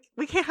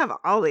 We can't have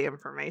all the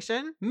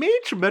information.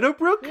 Mage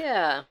Meadowbrook,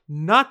 Yeah.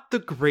 not the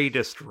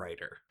greatest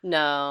writer.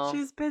 No.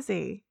 She's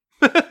busy.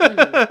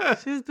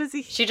 Yucky She was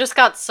busy. She just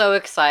got so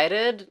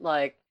excited.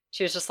 Like,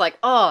 she was just like,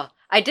 oh,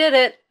 I did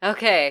it.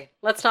 Okay,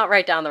 let's not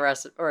write down the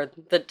rest or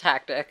the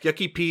tactic.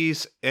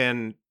 peas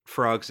and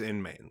frogs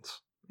in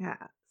manes. Yeah.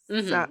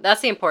 Mhm, So,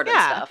 that's the important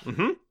yeah. stuff.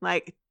 Mm-hmm.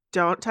 like,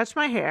 don't touch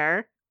my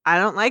hair. I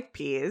don't like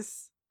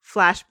peas.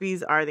 Flash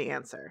bees are the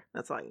answer.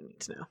 That's all you need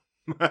to know.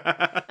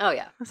 Oh,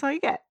 yeah. That's all you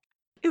get.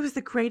 It was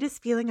the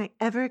greatest feeling I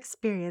ever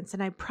experienced,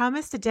 and I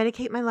promised to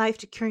dedicate my life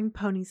to curing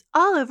ponies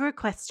all over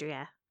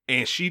Equestria.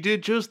 And she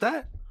did just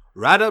that,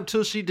 right up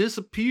till she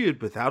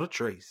disappeared without a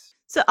trace.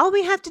 So all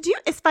we have to do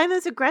is find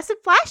those aggressive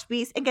flash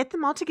bees and get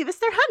them all to give us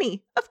their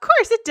honey. Of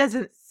course, it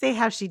doesn't say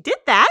how she did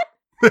that.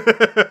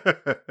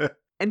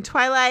 And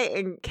Twilight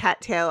and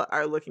Cattail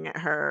are looking at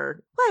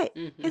her. What?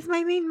 Mhm. Is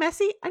my mane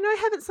messy? I know I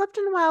haven't slept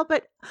in a while,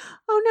 but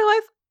oh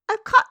no,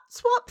 I've caught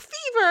swamp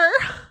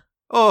fever.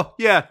 Oh,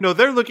 yeah, no,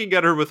 they're looking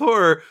at her with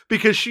horror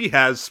because she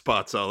has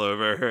spots all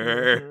over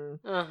her. Mhm.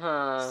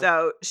 Uh-huh.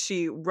 So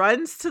she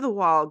runs to the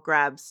wall,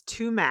 grabs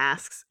 2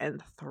 masks,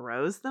 and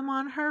throws them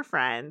on her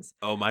friends.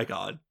 Oh my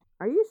god.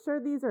 Are you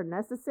sure these are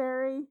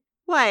necessary?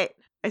 What?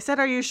 I said,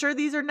 are you sure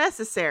these are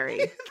necessary?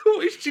 The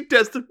way she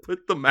does to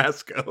put the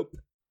mask up.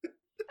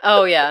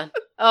 Oh, yeah.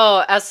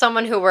 Oh, as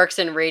someone who works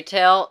in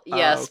retail,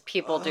 yes, Oh.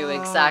 people do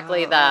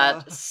exactly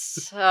that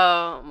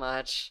so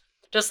much.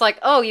 Just like,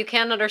 oh, you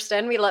can't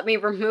understand me? Let me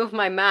remove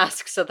my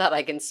mask so that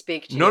I can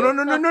speak to No, you.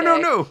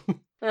 no. Okay.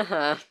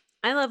 Uh-huh.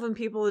 I love when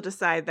people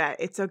decide that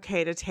it's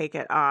okay to take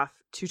it off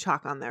to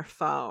talk on their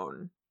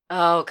phone.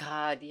 Oh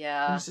God, It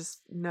yeah. was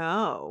just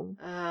no.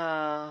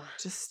 Oh,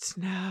 Just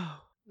no.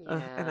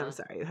 Ugh, and yeah. I'm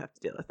sorry you have to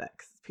deal with that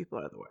because people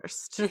are the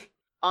worst.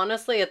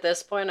 Honestly, at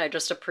this point, I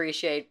just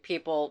appreciate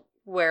people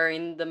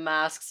wearing the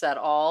masks at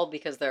all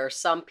because there are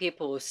some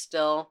people who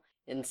still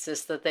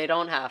insist that they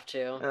don't have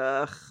to.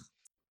 Ugh.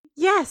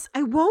 Yes,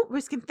 I won't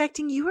risk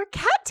infecting you or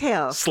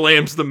Cattail.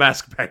 Slams the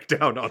mask back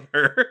down on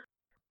her.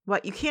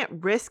 What you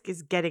can't risk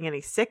is getting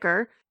any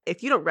sicker.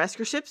 If you don't rest,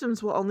 your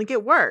symptoms will only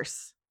get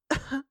worse.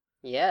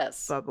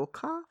 Yes. Bubble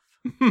cough.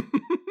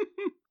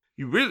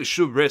 You really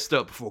should rest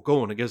up before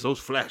going against those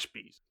flash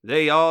bees.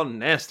 They are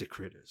nasty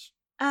critters.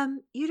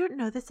 You don't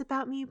know this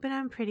about me, but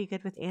I'm pretty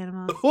good with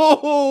animals.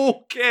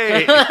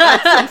 Okay.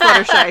 That's some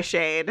Fluttershy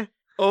shade.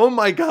 Oh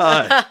my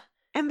god.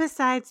 And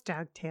besides,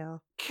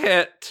 Dogtail.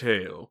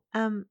 Cattail.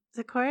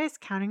 Zecora is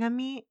counting on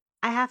me.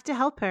 I have to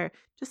help her,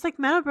 just like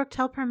Meadowbrook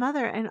helped her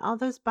mother and all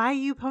those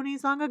Bayou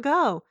ponies long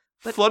ago.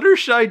 But-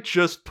 Fluttershy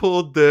just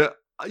pulled the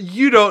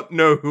you don't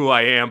know who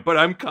I am, but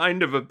I'm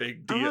kind of a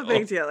big deal. I'm a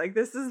big deal. Like,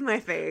 this is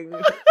my thing.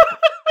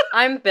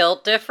 I'm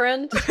built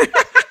different.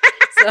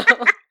 So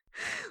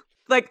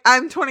Like,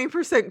 I'm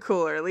 20%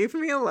 cooler. Leave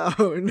me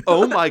alone.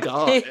 Oh my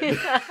god.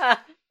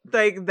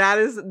 Like, that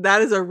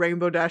is a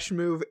Rainbow Dash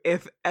move,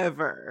 if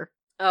ever.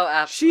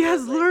 Oh, She absolutely.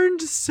 has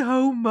learned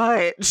so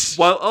much.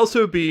 While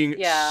also being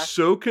Yeah.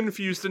 so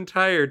confused and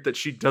tired that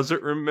she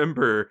doesn't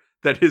remember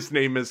that his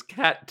name is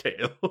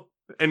Cattail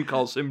and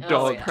calls him Oh,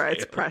 Dog. yeah.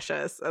 It's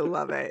precious. I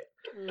love it.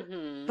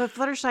 Mhm. But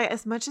Fluttershy,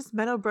 as much as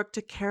Meadowbrook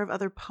took care of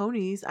other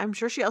ponies, I'm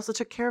sure she also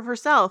took care of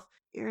herself.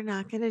 You're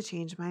not going to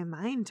change my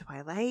mind,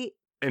 Twilight.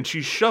 And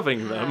she's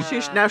shoving them.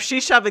 Now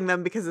she's shoving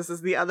them because this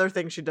is the other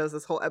thing she does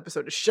this whole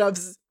episode. Is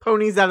shoves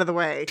ponies out of the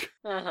way.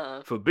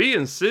 Uh-huh. For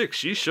being sick,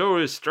 she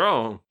sure is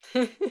strong.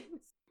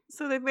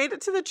 So they made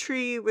it to the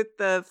tree with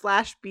the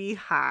Flash Bee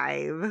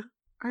hive.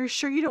 Are you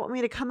sure you don't want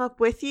me to come up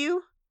with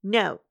you?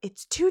 No,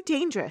 it's too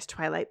dangerous,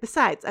 Twilight.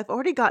 Besides, I've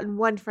already gotten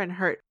one friend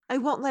hurt. I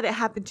won't let it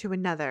happen to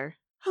another.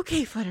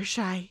 Okay,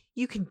 Fluttershy,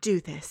 you can do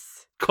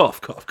this.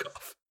 Cough, cough,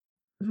 cough.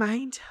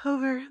 Mind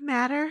over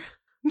matter?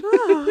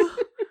 Oh.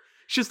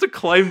 She has to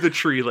climb the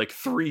tree like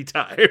 3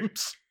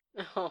 times.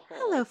 Oh.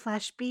 Hello,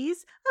 Flash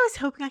Bees. I was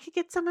hoping I could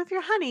get some of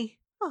your honey.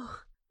 Oh,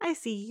 I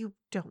see you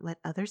don't let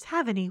others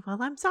have any.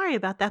 Well, I'm sorry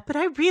about that, but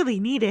I really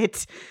need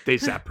it. They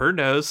zap her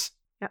nose.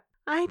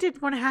 I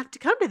didn't want to have to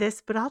come to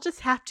this, but I'll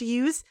just have to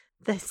use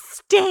the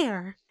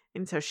stare.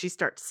 And so she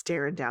starts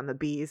staring down the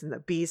bees, and the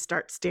bees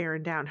start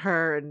staring down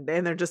her, and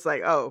they're just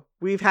like, oh,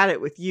 we've had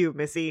it with you,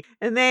 Missy.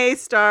 And they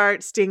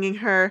start stinging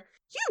her.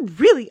 You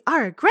really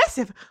are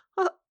aggressive.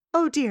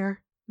 Oh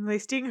dear. And they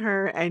sting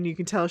her, and you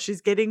can tell she's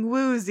getting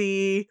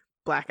woozy.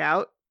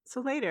 Blackout. So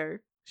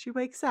later, she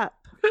wakes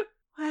up. What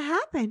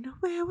happened?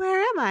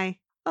 Where am I?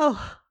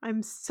 Oh,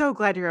 I'm so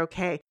glad you're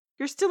okay.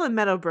 You're still in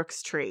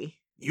Meadowbrook's tree.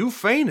 You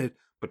fainted,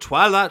 but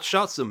Twilight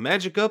shot some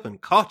magic up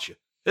and caught you.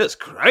 It's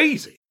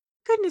crazy.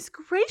 Goodness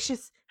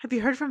gracious. Have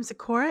you heard from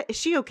Zecora? Is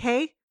she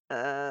okay?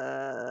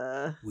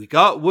 We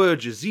got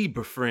word your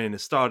zebra friend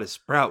has started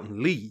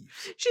sprouting leaves.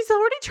 She's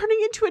already turning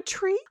into a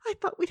tree? I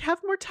thought we'd have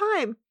more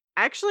time.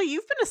 Actually,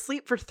 you've been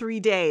asleep for 3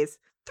 days.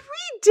 3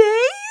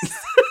 days?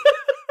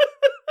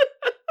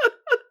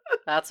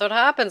 That's what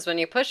happens when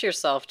you push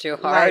yourself too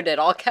hard. Right. It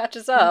all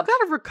catches You've up. got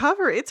to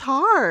recover. It's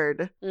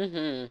hard.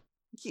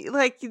 Mm-hmm.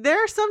 Like,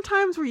 there are some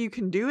times where you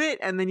can do it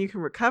and then you can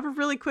recover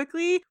really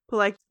quickly. But,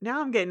 like,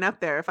 now I'm getting up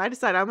there. If I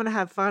decide I'm going to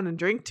have fun and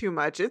drink too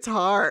much, it's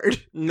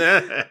hard.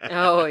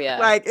 Oh, yeah.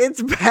 Like,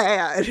 it's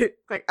bad.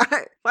 Like,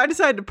 if I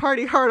decide to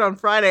party hard on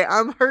Friday,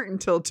 I'm hurt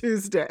until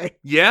Tuesday.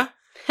 Yeah?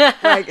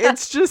 Like,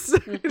 it's just,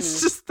 Mhm.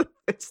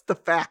 it's the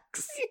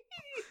facts.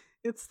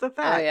 It's the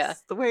facts. yeah.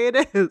 It's the way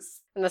it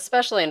is. And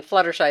especially in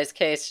Fluttershy's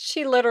case,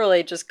 she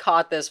literally just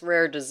caught this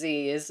rare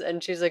disease,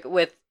 and she's like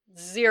with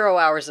 0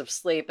 hours of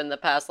sleep in the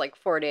past like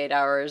 48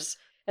 hours,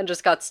 and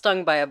just got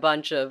stung by a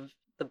bunch of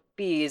the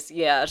bees.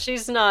 Yeah,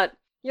 she's not.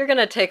 You're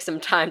gonna take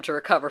some time to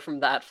recover from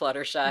that,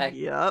 Fluttershy.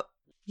 Yep.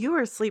 You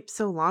were asleep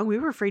so long, we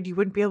were afraid you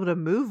wouldn't be able to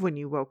move when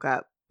you woke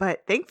up.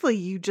 But thankfully,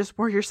 you just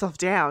wore yourself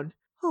down.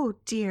 Oh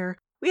dear.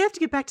 We have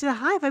to get back to the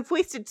hive. I've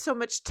wasted so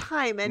much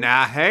time and...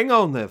 Now hang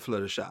on there,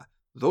 Fluttershy.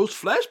 Those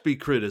flash bee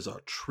critters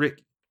are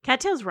tricky.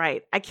 Cattail's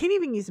right. I can't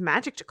even use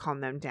magic to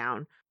calm them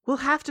down. We'll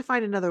have to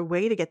find another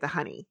way to get the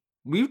honey.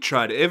 We've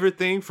tried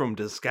everything from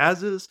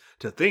disguises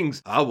to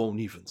things I won't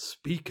even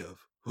speak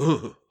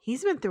of.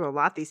 He's been through a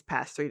lot these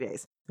past 3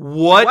 days.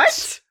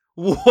 What?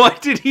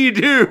 What did he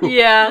do?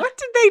 Yeah, What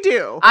did they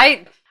do?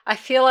 I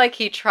feel like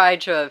he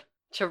tried to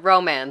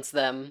romance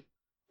them,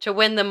 to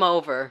win them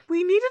over.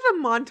 We needed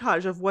a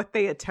montage of what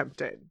they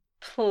attempted.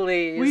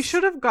 Please. We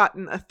should have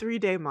gotten a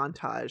 3-day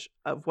montage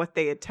of what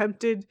they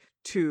attempted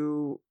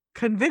to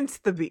convince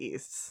the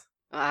bees.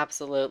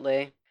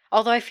 Absolutely.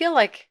 Although I feel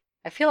like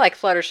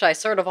Fluttershy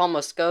sort of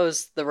almost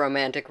goes the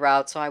romantic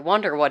route, so I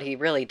wonder what he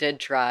really did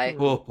try.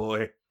 Oh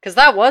boy. Because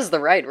that was the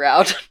right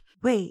route.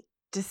 Wait,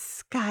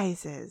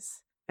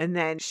 disguises. And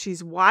then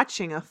she's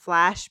watching a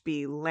flash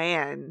bee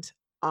land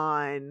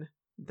on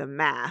the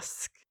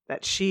mask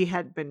that she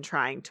had been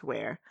trying to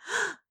wear.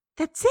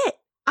 That's it.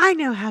 I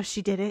know how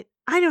she did it.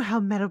 I know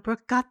how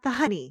Meadowbrook got the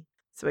honey.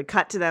 So we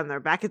cut to them. They're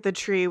back at the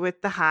tree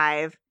with the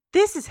hive.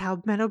 This is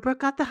how Meadowbrook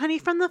got the honey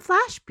from the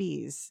flash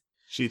bees.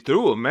 She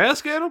threw a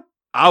mask at him?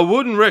 I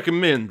wouldn't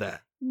recommend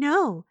that.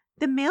 No,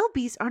 the male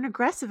bees aren't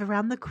aggressive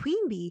around the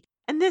queen bee,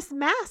 and this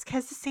mask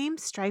has the same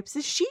stripes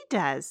as she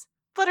does.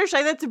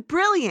 Fluttershy, that's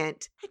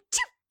brilliant.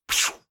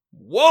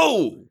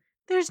 Whoa!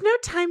 There's no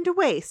time to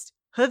waste.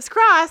 Hooves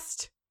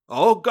crossed.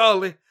 Oh,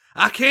 golly,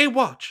 I can't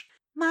watch.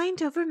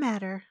 Mind over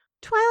matter.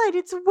 Twilight,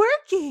 it's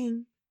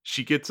working.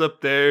 She gets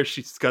up there,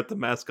 she's got the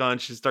mask on,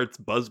 she starts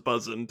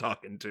buzzing,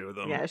 talking to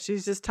them. Yeah,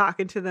 she's just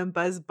talking to them,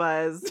 buzz.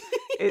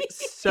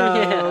 It's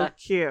so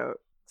cute.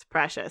 It's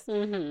precious.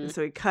 Mm-hmm. And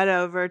so we cut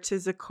over to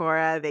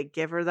Zecora. They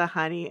give her the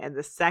honey, and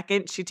the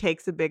second she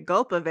takes a big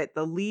gulp of it,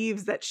 the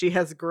leaves that she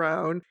has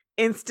grown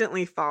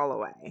instantly fall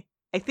away.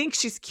 I think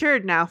she's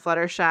cured now,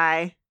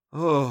 Fluttershy.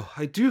 Oh,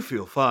 I do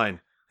feel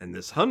fine, and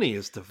this honey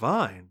is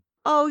divine.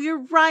 Oh,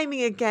 you're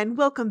rhyming again.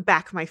 Welcome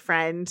back, my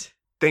friend.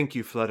 Thank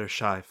you,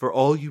 Fluttershy, for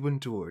all you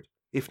endured.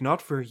 If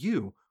not for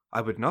you,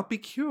 I would not be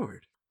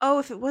cured. Oh,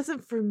 if it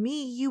wasn't for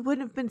me, you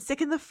wouldn't have been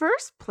sick in the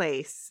first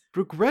place.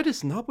 Regret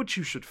is not what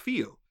you should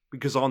feel,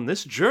 because on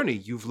this journey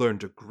you've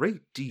learned a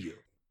great deal.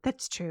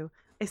 That's true.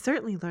 I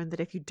certainly learned that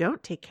if you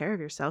don't take care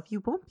of yourself,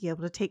 you won't be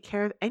able to take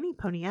care of any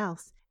pony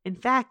else. In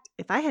fact,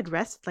 if I had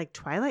rested like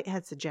Twilight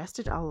had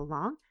suggested all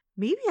along,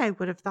 maybe I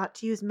would have thought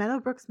to use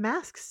Meadowbrook's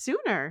mask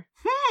sooner.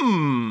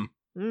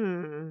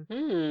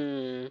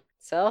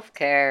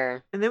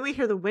 Self-care. And then we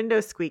hear the window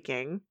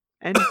squeaking,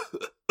 and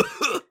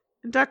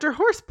Dr.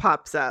 Horse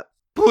pops up.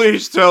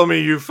 Please tell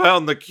me you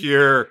found the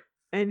cure.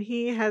 And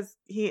he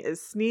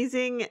is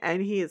sneezing,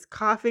 and he is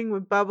coughing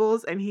with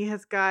bubbles, and he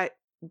has got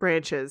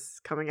branches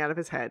coming out of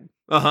his head.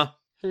 Uh-huh.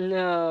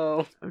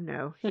 No. Oh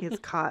no, he has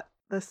caught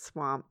the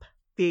swamp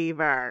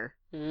fever.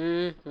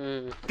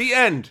 Mm-hmm. The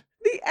end.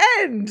 The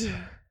end!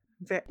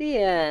 The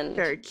end.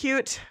 Very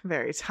cute,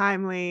 very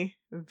timely,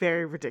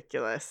 very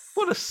ridiculous.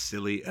 What a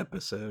silly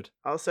episode.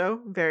 Also,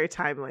 very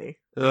timely.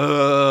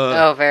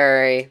 Oh,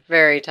 very,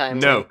 very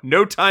timely.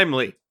 No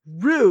timely.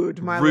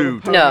 Rude, my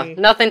Rude. little No, pony.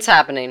 nothing's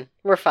happening.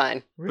 We're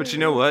fine. But you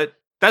know what?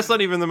 That's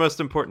not even the most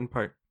important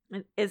part.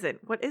 It isn't.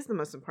 What is the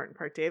most important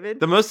part,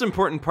 David? The most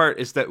important part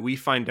is that we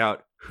find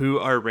out who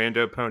our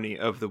rando pony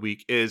of the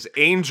week is.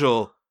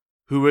 Angel,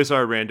 who is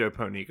our rando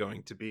pony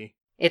going to be?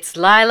 It's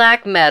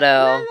Lilac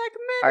Meadow,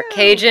 our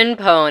Cajun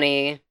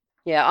pony.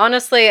 Yeah,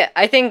 honestly,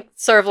 I think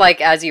sort of like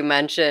as you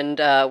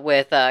mentioned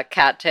with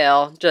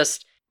Cattail,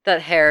 just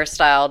that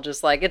hairstyle,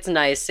 just like it's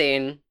nice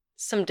seeing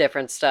some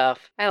different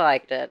stuff. I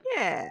liked it.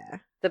 Yeah.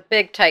 The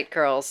big tight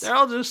curls. They're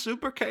all just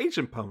super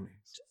Cajun ponies.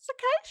 Just a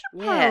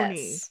Cajun pony.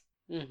 Yes.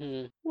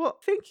 Mm-hmm. Well,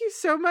 thank you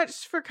so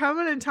much for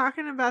coming and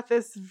talking about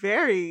this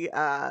very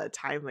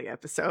timely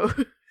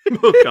episode.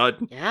 Oh,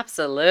 God.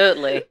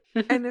 Absolutely.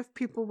 And if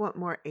people want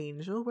more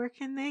Angel, where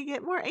can they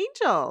get more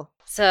Angel?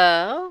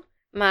 So,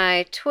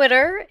 my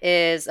Twitter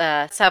is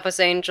Sapphos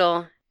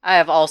Angel. I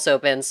have also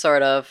been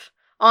sort of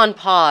on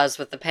pause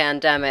with the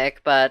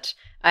pandemic, but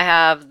I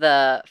have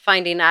the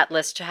Finding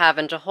Atlas to Have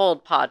and to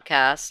Hold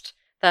podcast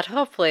that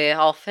hopefully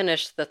I'll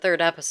finish the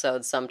 3rd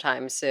episode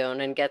sometime soon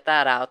and get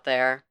that out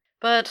there.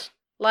 But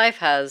life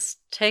has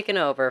taken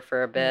over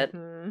for a bit,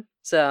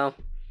 so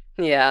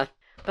yeah.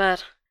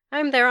 But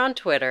I'm there on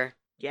Twitter.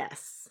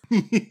 Yes.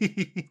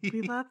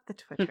 We love the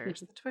Twitters.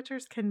 The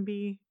Twitters can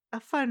be a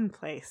fun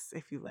place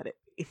if you let it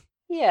be.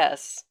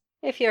 Yes,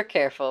 if you're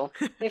careful.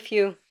 If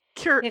you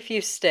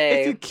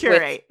stay if you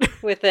curate.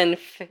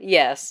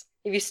 Yes.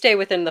 If you stay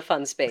within the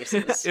fun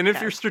spaces. And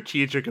if you're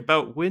strategic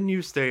about when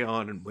you stay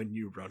on and when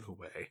you run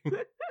away.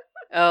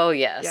 Oh,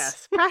 yes.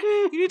 Yes.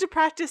 You need to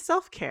practice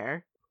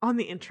self-care on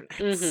the internet.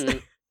 Mm-hmm.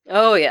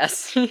 Oh,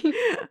 yes. All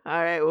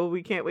right. Well,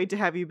 we can't wait to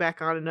have you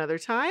back on another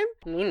time.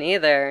 Me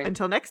neither.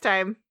 Until next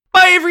time.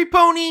 Bye, every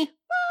pony!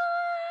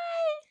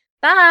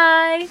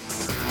 Bye!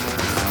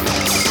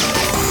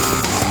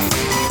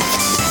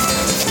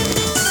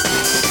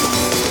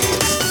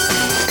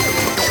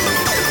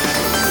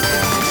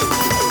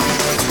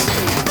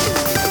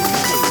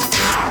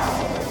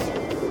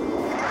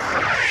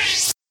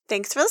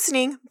 Thanks for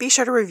listening. Be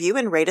sure to review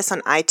and rate us on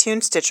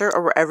iTunes, Stitcher,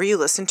 or wherever you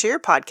listen to your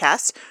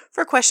podcast.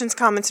 For questions,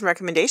 comments, and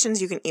recommendations,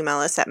 you can email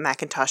us at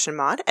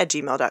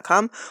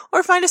macintoshandmod@gmail.com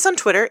or find us on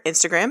Twitter,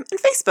 Instagram, and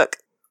Facebook.